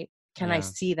is, right? Can I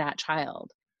see that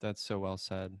child? That's so well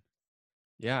said.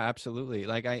 Yeah, absolutely.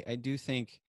 Like I do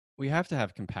think we have to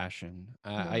have compassion.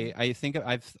 I think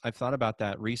I've thought about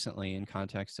that recently in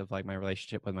context of like my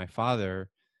relationship with my father,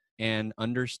 and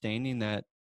understanding that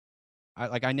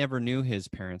I never knew his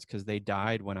parents because they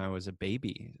died when I was a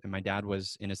baby, and my dad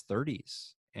was in his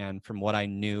 30s. And from what I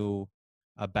knew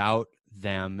about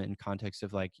them in context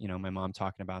of like, my mom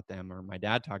talking about them or my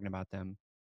dad talking about them,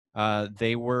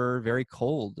 they were very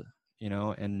cold,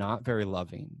 and not very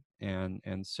loving.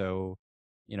 And so,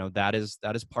 that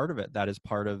is part of it. That is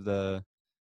part of the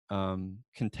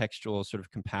contextual sort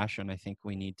of compassion I think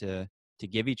we need to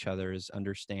give each other, is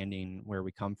understanding where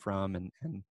we come from,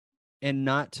 and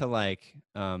not to like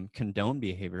condone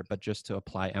behavior, but just to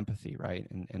apply empathy, right?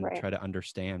 And try to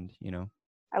understand,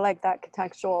 I like that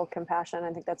contextual compassion.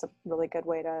 I think that's a really good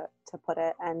way to put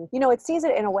it. And, it sees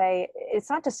it in a way, it's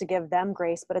not just to give them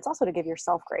grace, but it's also to give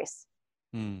yourself grace.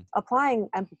 Applying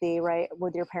empathy, right,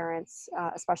 with your parents,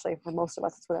 especially for most of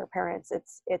us, it's with our parents.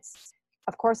 It's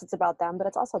of course it's about them, but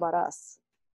it's also about us.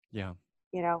 Yeah.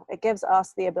 It gives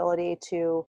us the ability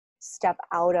to step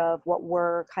out of what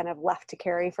we're kind of left to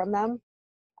carry from them.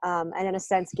 And in a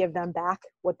sense, give them back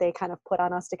what they kind of put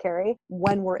on us to carry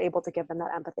when we're able to give them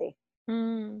that empathy.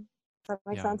 Does that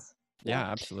make sense? Yeah,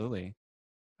 absolutely.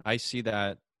 I see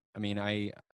that. I mean,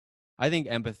 I think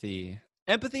empathy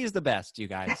is the best, you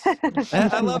guys.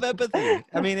 I love empathy.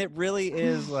 I mean, it really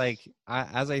is like,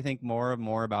 as I think more and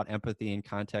more about empathy in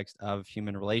context of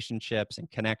human relationships and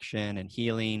connection and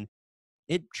healing,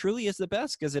 it truly is the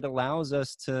best because it allows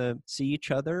us to see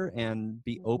each other and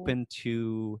be open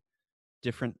to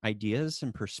different ideas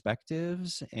and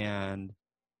perspectives, and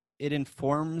it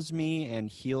informs me and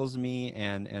heals me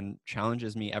and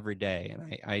challenges me every day.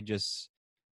 And I just,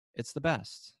 it's the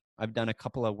best. I've done a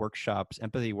couple of workshops,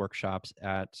 empathy workshops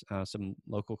at some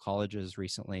local colleges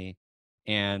recently,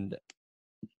 and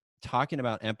talking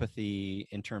about empathy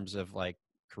in terms of like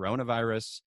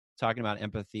coronavirus, talking about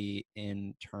empathy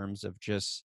in terms of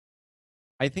just,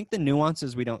 I think the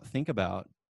nuances we don't think about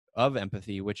of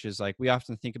empathy, which is like, we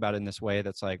often think about it in this way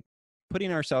that's like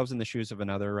putting ourselves in the shoes of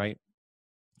another, right?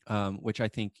 Which I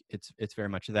think it's very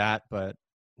much that. But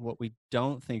what we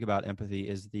don't think about empathy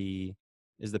is the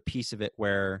piece of it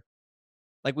where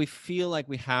like we feel like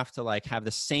we have to like have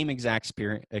the same exact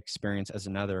experience as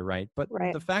another, right? But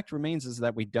the fact remains is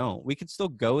that we don't. We could still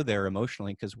go there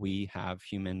emotionally because we have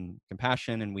human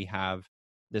compassion and we have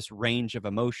this range of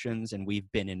emotions, and we've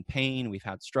been in pain, we've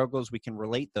had struggles, we can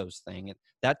relate those things.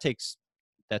 That takes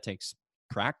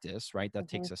practice, right? That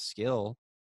takes a skill,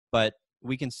 but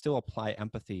we can still apply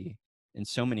empathy in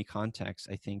so many contexts,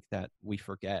 I think, that we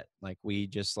forget. Like we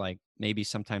just like maybe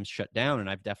sometimes shut down, and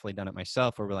I've definitely done it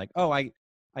myself, where we're like, oh, I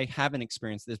haven't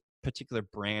experienced this particular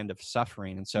brand of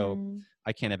suffering, and so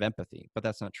I can't have empathy. But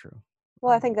that's not true.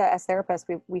 Well, I think that as therapists,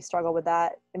 we struggle with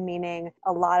that, meaning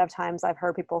a lot of times I've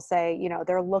heard people say,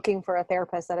 they're looking for a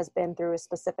therapist that has been through a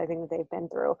specific thing that they've been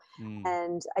through.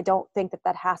 And I don't think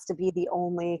that has to be the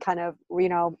only kind of,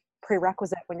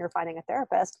 prerequisite when you're finding a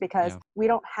therapist, because we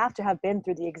don't have to have been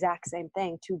through the exact same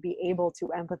thing to be able to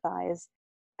empathize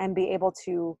and be able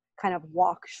to kind of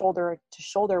walk shoulder to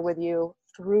shoulder with you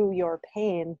through your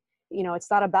pain.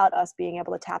 It's not about us being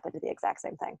able to tap into the exact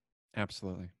same thing.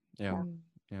 Absolutely. Yeah.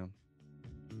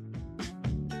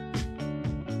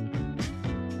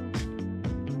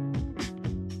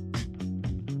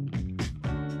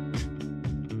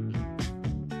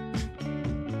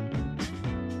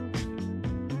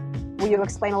 Will you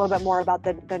explain a little bit more about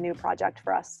the new project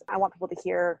for us? I want people to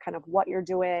hear kind of what you're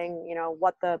doing,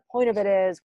 what the point of it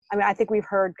is. I mean, I think we've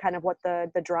heard kind of what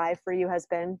the drive for you has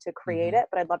been to create it,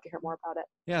 but I'd love to hear more about it.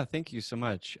 Yeah, thank you so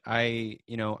much.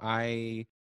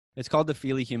 It's called the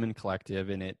Feely Human Collective,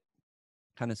 and it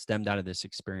kind of stemmed out of this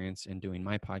experience in doing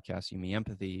my podcast, You Me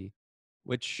Empathy,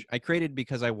 which I created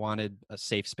because I wanted a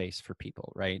safe space for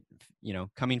people, right? You know,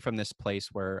 coming from this place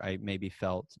where I maybe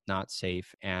felt not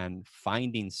safe and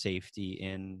finding safety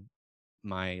in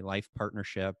my life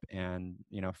partnership and,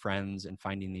 you know, friends, and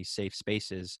finding these safe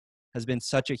spaces has been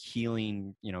such a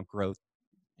healing, you know, growth,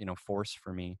 you know, force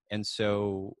for me. And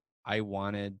so I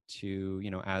wanted to,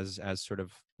 you know, as sort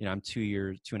of, you know, I'm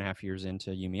 2.5 years into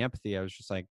Yumi Empathy. I was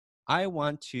just like, I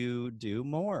want to do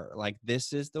more. Like,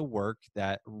 this is the work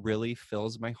that really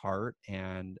fills my heart,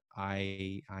 and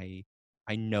I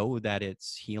know that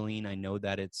it's healing. I know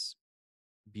that it's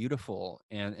beautiful,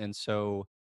 and so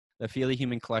the Feel a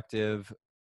Human Collective,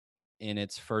 in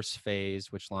its first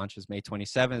phase, which launches May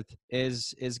 27th,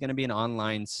 is going to be an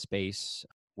online space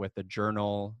with a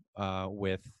journal,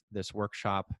 with this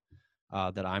workshop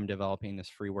that I'm developing, this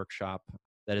free workshop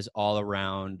that is all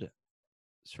around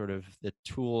sort of the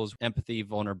tools: empathy,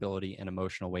 vulnerability, and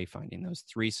emotional wayfinding. Those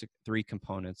three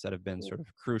components that have been sort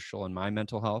of crucial in my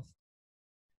mental health.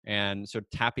 And so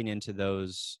tapping into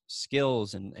those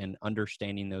skills and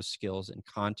understanding those skills in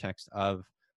context of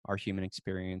our human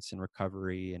experience and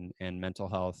recovery and mental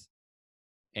health.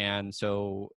 And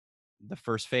so the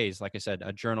first phase, like I said,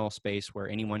 a journal space where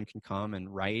anyone can come and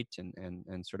write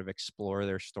and sort of explore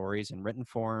their stories in written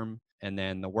form. And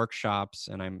then the workshops,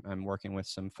 and I'm working with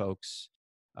some folks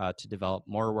to develop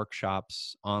more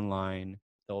workshops online.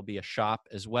 There'll be a shop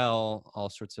as well, all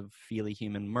sorts of Feel a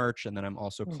Human merch. And then I'm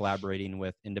also collaborating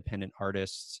with independent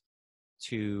artists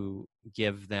to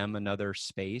give them another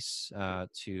space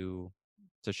to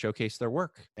showcase their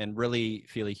work. And really,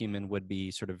 Feel a Human would be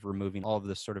sort of removing all of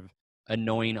the sort of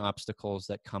annoying obstacles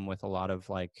that come with a lot of,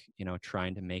 like, you know,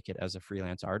 trying to make it as a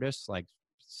freelance artist, like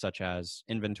such as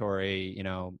inventory, you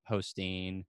know,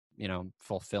 hosting, you know,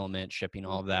 fulfillment, shipping,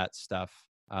 all of that stuff.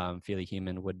 Feel a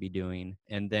Human would be doing.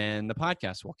 And then the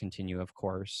podcast will continue, of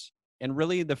course. And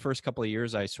really, the first couple of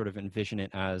years, I sort of envision it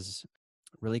as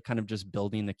really kind of just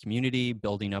building the community,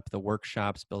 building up the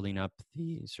workshops, building up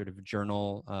the sort of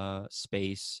journal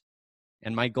space.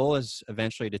 And my goal is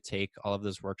eventually to take all of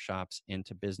those workshops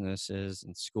into businesses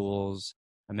and schools.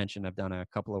 I mentioned I've done a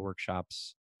couple of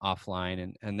workshops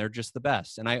offline, and they're just the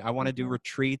best. And I want to do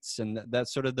retreats, and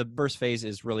that's sort of the first phase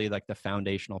is really like the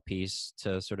foundational piece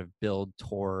to sort of build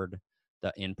toward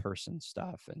the in-person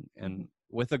stuff. And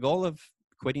with the goal of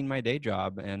quitting my day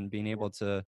job and being able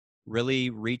to really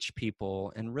reach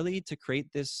people, and really to create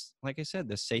this, like I said,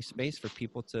 this safe space for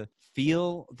people to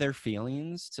feel their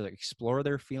feelings, to explore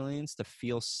their feelings, to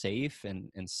feel safe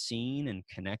and seen and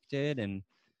connected. And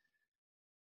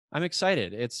I'm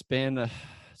excited. It's been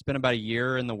about a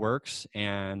year in the works,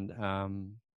 and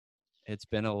it's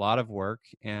been a lot of work,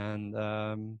 and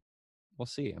we'll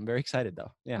see. I'm very excited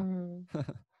though. Yeah.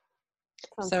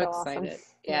 So excited. Awesome.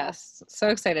 Yes. So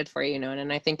excited for you, Nona.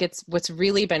 And I think what's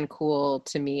really been cool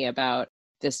to me about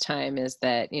this time is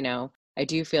that, you know, I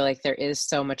do feel like there is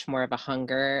so much more of a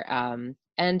hunger,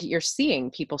 and you're seeing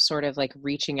people sort of like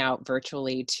reaching out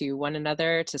virtually to one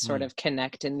another to sort of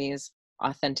connect in these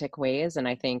authentic ways. And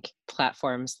I think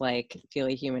platforms like Feel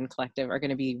a Human Collective are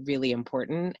going to be really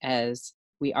important as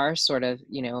we are sort of,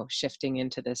 you know, shifting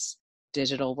into this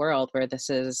digital world where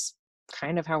this is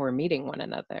kind of how we're meeting one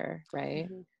another, right?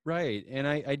 Right. And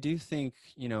I do think,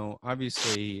 you know,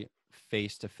 obviously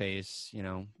face to face, you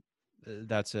know,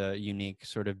 that's a unique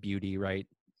sort of beauty, right?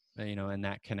 You know, and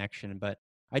that connection. But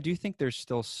I do think there's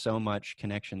still so much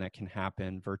connection that can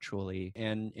happen virtually,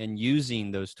 and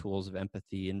using those tools of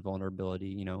empathy and vulnerability,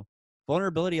 you know,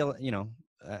 you know,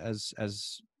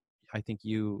 as I think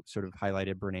you sort of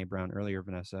highlighted Brene Brown earlier,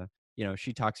 Vanessa, you know,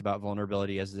 she talks about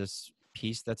vulnerability as this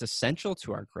piece that's essential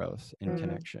to our growth and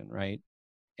connection, right?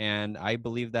 And I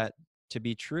believe that to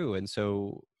be true. And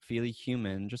so Feel a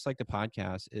Human, just like the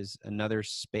podcast, is another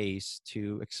space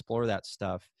to explore that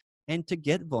stuff and to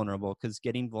get vulnerable, because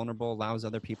getting vulnerable allows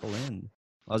other people in,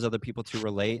 allows other people to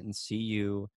relate and see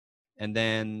you. And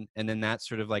then that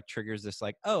sort of like triggers this,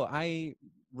 like, oh, I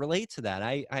relate to that.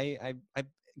 I've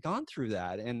gone through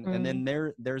that. And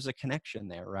then there's a connection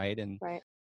there. Right. And,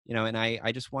 you know, and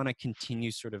I just want to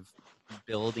continue sort of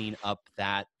building up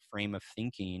that frame of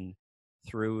thinking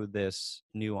through this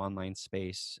new online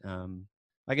space.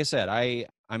 Like I said,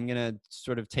 I'm going to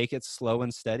sort of take it slow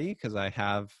and steady, because I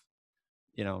have,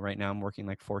 you know, right now I'm working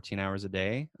like 14 hours a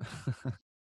day.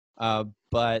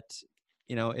 But,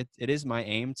 you know, it is my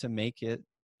aim to make it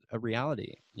a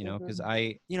reality, you know, because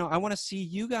I want to see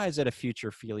you guys at a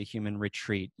future Feel a Human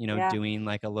retreat, you know, doing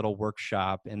like a little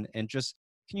workshop, and just,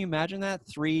 can you imagine that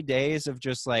 3 days of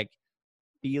just like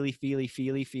feely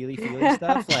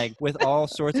stuff, like with all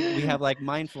sorts of, we have like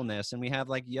mindfulness, and we have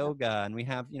like yoga, and we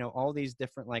have, you know, all these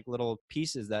different like little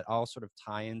pieces that all sort of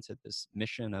tie into this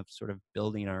mission of sort of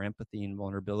building our empathy and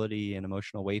vulnerability and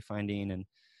emotional wayfinding.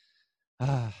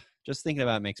 And just thinking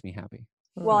about it makes me happy.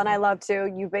 Well, and I love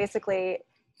too, you basically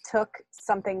took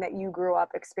something that you grew up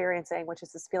experiencing, which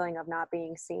is this feeling of not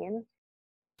being seen.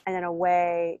 And in a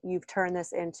way, you've turned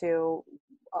this into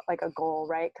like a goal,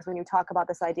 right? Because when you talk about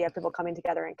this idea of people coming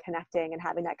together and connecting and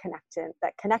having that connection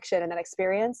and that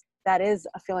experience, that is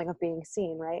a feeling of being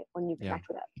seen, right? When you connect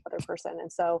with that other person.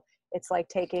 And so it's like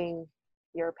taking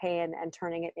your pain and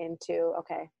turning it into,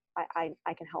 okay,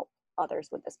 I can help others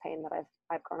with this pain that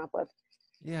I've grown up with.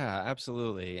 Yeah,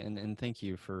 absolutely. And thank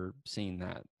you for seeing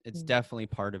that. It's definitely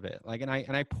part of it. Like, and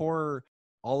I pour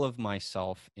all of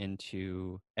myself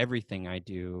into everything I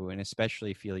do, and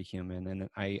especially Feely Human. And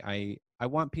I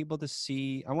want people to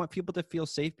see, I want people to feel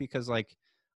safe, because like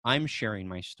I'm sharing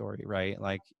my story, right?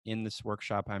 Like in this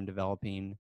workshop I'm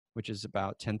developing, which is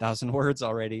about 10,000 words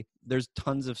already, there's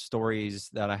tons of stories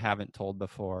that I haven't told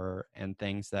before, and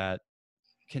things that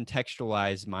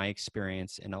contextualize my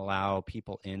experience and allow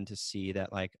people in to see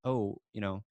that, like, oh, you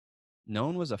know, no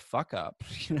one was a fuck up,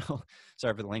 you know,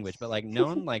 sorry for the language, but like no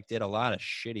one like did a lot of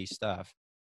shitty stuff.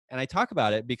 And I talk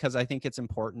about it because I think it's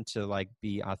important to like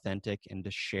be authentic and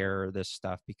to share this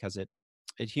stuff, because it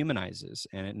humanizes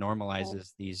and it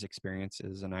normalizes these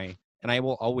experiences. And I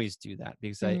will always do that,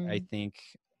 because I think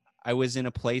I was in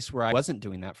a place where I wasn't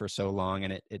doing that for so long,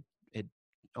 and it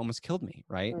almost killed me,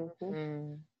 right?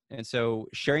 And so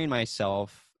sharing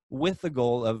myself with the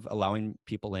goal of allowing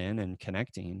people in and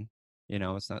connecting, you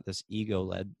know, it's not this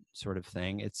ego-led sort of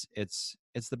thing. It's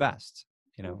the best,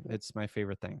 you know, it's my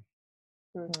favorite thing.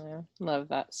 Yeah, love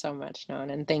that so much, Noan.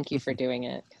 And thank you for doing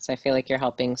it, because I feel like you're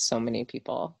helping so many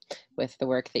people with the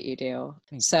work that you do.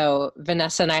 So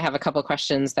Vanessa and I have a couple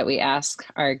questions that we ask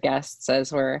our guests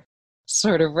as we're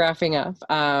sort of wrapping up.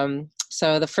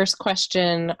 So the first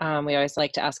question we always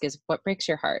like to ask is, what breaks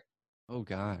your heart? Oh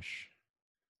gosh,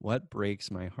 what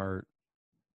breaks my heart?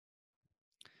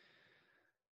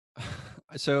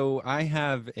 So I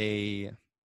have a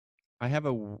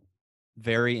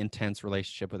very intense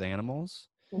relationship with animals.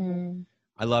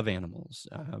 I love animals.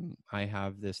 I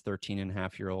have this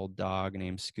 13-and-a-half-year-old dog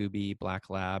named Scooby, Black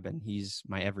Lab, and he's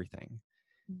my everything.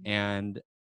 And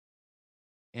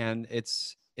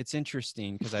it's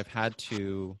interesting, because I've had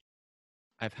to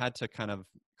kind of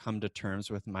come to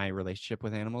terms with my relationship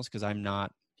with animals, because I'm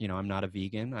not a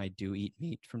vegan. I do eat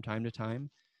meat from time to time,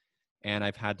 and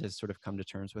I've had to sort of come to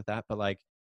terms with that. But like,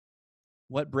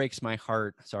 what breaks my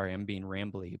heart, sorry, I'm being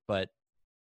rambly, but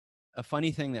a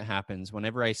funny thing that happens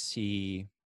whenever I see,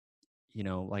 you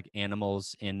know, like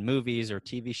animals in movies or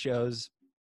TV shows,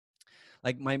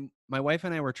 like my wife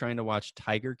and I were trying to watch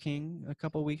Tiger King a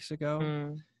couple weeks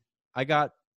ago. I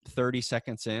got 30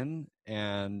 seconds in,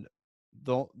 and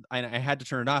I had to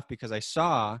turn it off, because I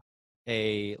saw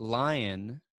a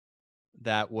lion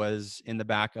that was in the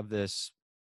back of this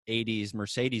 80s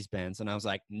Mercedes-Benz, and I was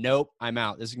like, nope, I'm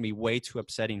out. This is gonna be way too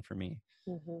upsetting for me.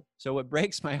 So what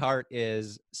breaks my heart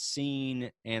is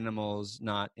seeing animals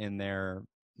not in their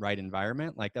right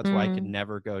environment. Like, that's why I could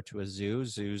never go to a zoo.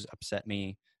 Zoos upset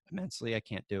me immensely. I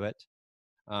can't do it.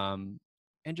 And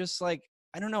just like,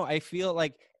 I don't know, I feel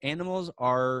like animals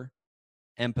are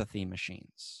empathy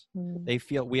machines. They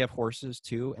feel, we have horses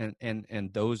too,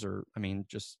 and those are, I mean,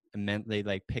 just immense. They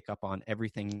like pick up on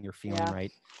everything you're feeling,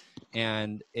 right?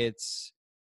 And it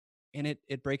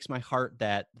breaks my heart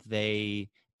that they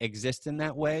exist in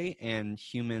that way, and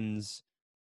humans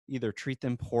either treat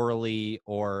them poorly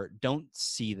or don't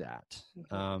see that.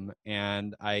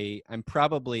 And I'm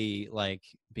probably like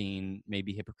being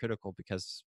maybe hypocritical,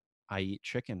 because I eat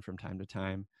chicken from time to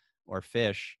time, or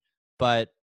fish, but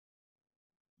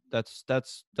that's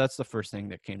the first thing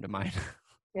that came to mind.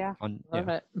 Love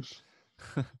it.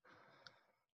 So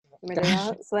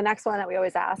the next one that we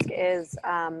always ask is,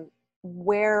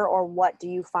 where or what do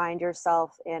you find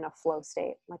yourself in a flow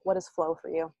state? Like, what is flow for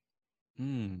you?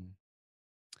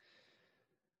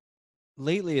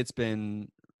 Lately it's been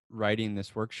writing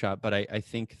this workshop, but I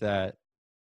think that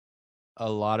a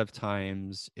lot of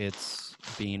times it's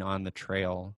being on the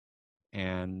trail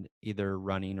and either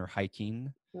running or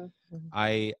hiking.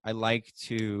 I like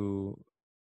to,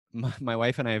 my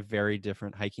wife and I have very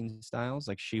different hiking styles.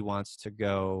 Like, she wants to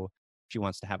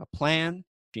have a plan.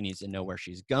 She needs to know where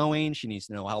she's going. She needs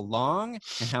to know how long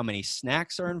and how many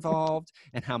snacks are involved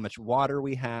and how much water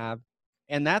we have.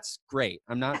 And that's great.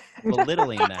 I'm not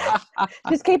belittling that.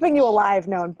 She's keeping you alive,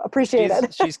 Noan. Appreciate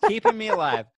it. She's keeping me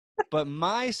alive. But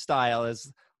my style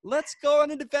is let's go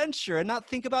on an adventure and not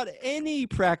think about any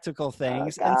practical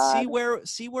things and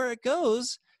see where it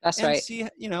goes. That's and right. see,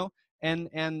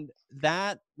 and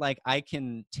that, like, I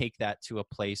can take that to a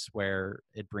place where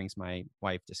it brings my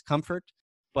wife discomfort,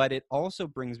 but it also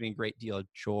brings me a great deal of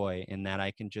joy in that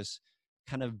I can just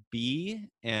kind of be,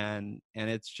 and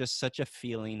it's just such a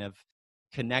feeling of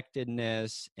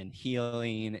connectedness and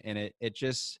healing, and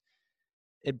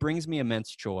it brings me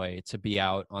immense joy to be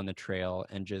out on the trail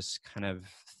and just kind of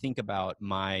think about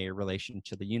my relation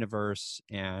to the universe,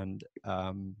 and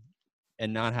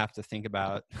not have to think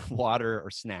about water or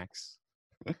snacks.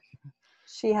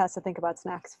 She has to think about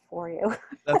snacks for you.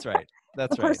 That's right.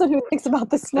 That's the right. person who thinks about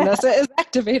the snacks. Vanessa is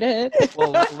activated.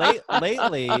 Well,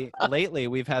 lately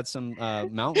we've had some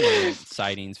mountain lion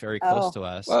sightings very close to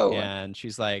us. Whoa. And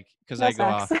she's like, because No I go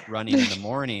snacks. off running in the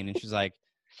morning, and she's like,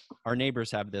 our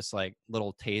neighbors have this like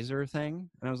little taser thing,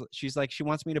 and she's like, she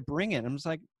wants me to bring it. And I'm just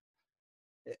like,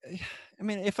 I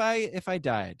mean, if I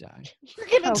die, I die.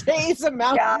 You're gonna tase a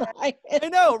mountain lion. I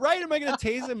know, right? Am I gonna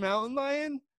tase a mountain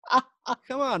lion?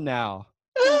 Come on now.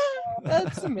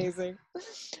 That's amazing.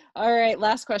 All right,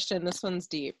 last question. This one's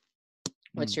deep.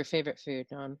 What's your favorite food,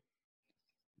 Non?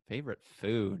 Favorite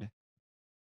food?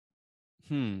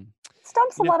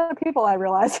 Stumps a lot of people, I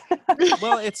realize.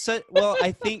 Well,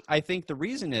 I think the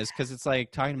reason is because it's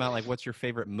like talking about like what's your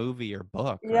favorite movie or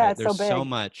book. Right? Yeah, it's there's so big. so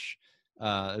much.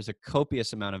 There's a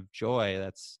copious amount of joy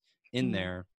that's in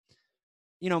there.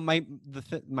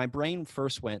 My brain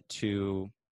first went to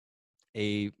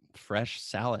a fresh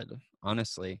salad.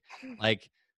 Honestly, like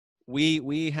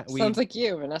we Sounds like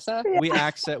you, Vanessa. we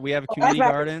have a community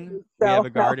garden. We have a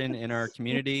garden in our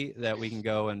community that we can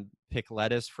go and pick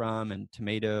lettuce from, and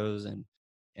tomatoes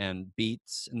and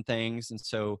beets and things. And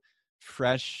so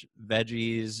fresh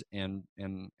veggies and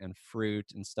fruit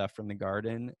and stuff from the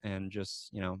garden, and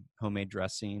just, homemade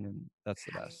dressing, and that's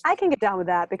the best. I can get down with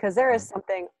that, because there is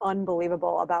something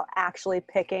unbelievable about actually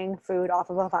picking food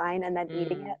off of a vine and then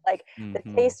eating it. Like the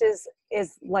taste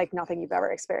is like nothing you've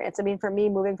ever experienced. I mean, for me,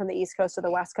 moving from the East Coast to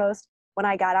the West Coast, when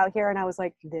I got out here and I was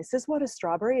like, this is what a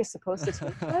strawberry is supposed to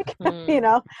taste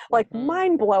like,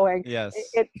 mind blowing. Yes.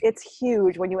 It's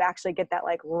huge when you actually get that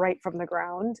like right from the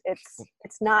ground.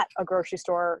 It's not a grocery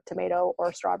store tomato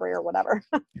or strawberry or whatever.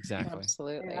 Exactly.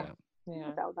 Absolutely. Yeah.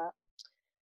 About that.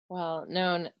 Well,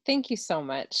 Non, thank you so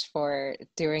much for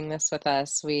doing this with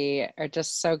us. We are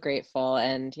just so grateful.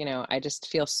 And, I just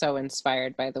feel so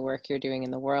inspired by the work you're doing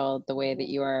in the world, the way that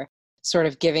you are sort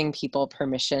of giving people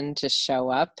permission to show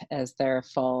up as their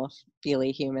full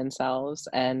Feely Human selves,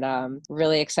 and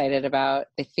really excited about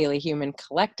the Feely Human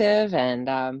Collective,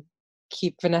 and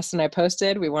keep Vanessa and I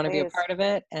posted. We want to be a part of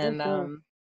it, and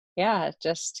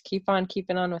just keep on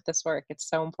keeping on with this work. It's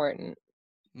so important.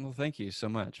 Well, thank you so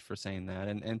much for saying that,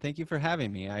 and thank you for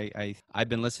having me. I've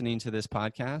been listening to this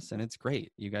podcast, and it's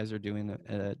great. You guys are doing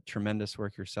a tremendous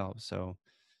work yourselves, so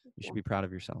you should be proud of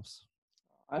yourselves.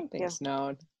 Thanks,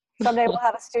 Non. Someday we'll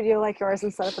have a studio like yours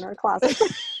instead of in our closet.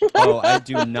 Oh, I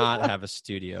do not have a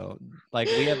studio. Like,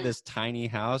 we have this tiny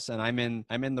house, and I'm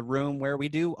in the room where we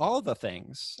do all the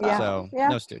things. Yeah. So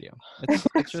no studio. It's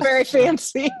just very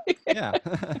fancy. Yeah.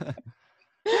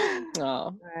 Oh.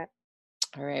 All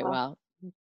right. Well.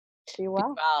 Be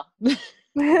well.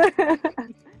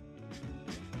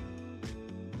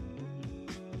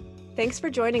 Thanks for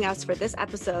joining us for this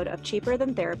episode of Cheaper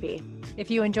Than Therapy. If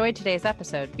you enjoyed today's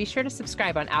episode, be sure to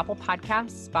subscribe on Apple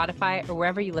Podcasts, Spotify, or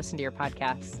wherever you listen to your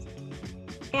podcasts.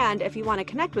 And if you want to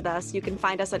connect with us, you can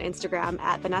find us on Instagram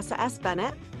at Vanessa S.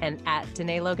 Bennett and at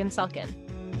Danae Logan Selkin.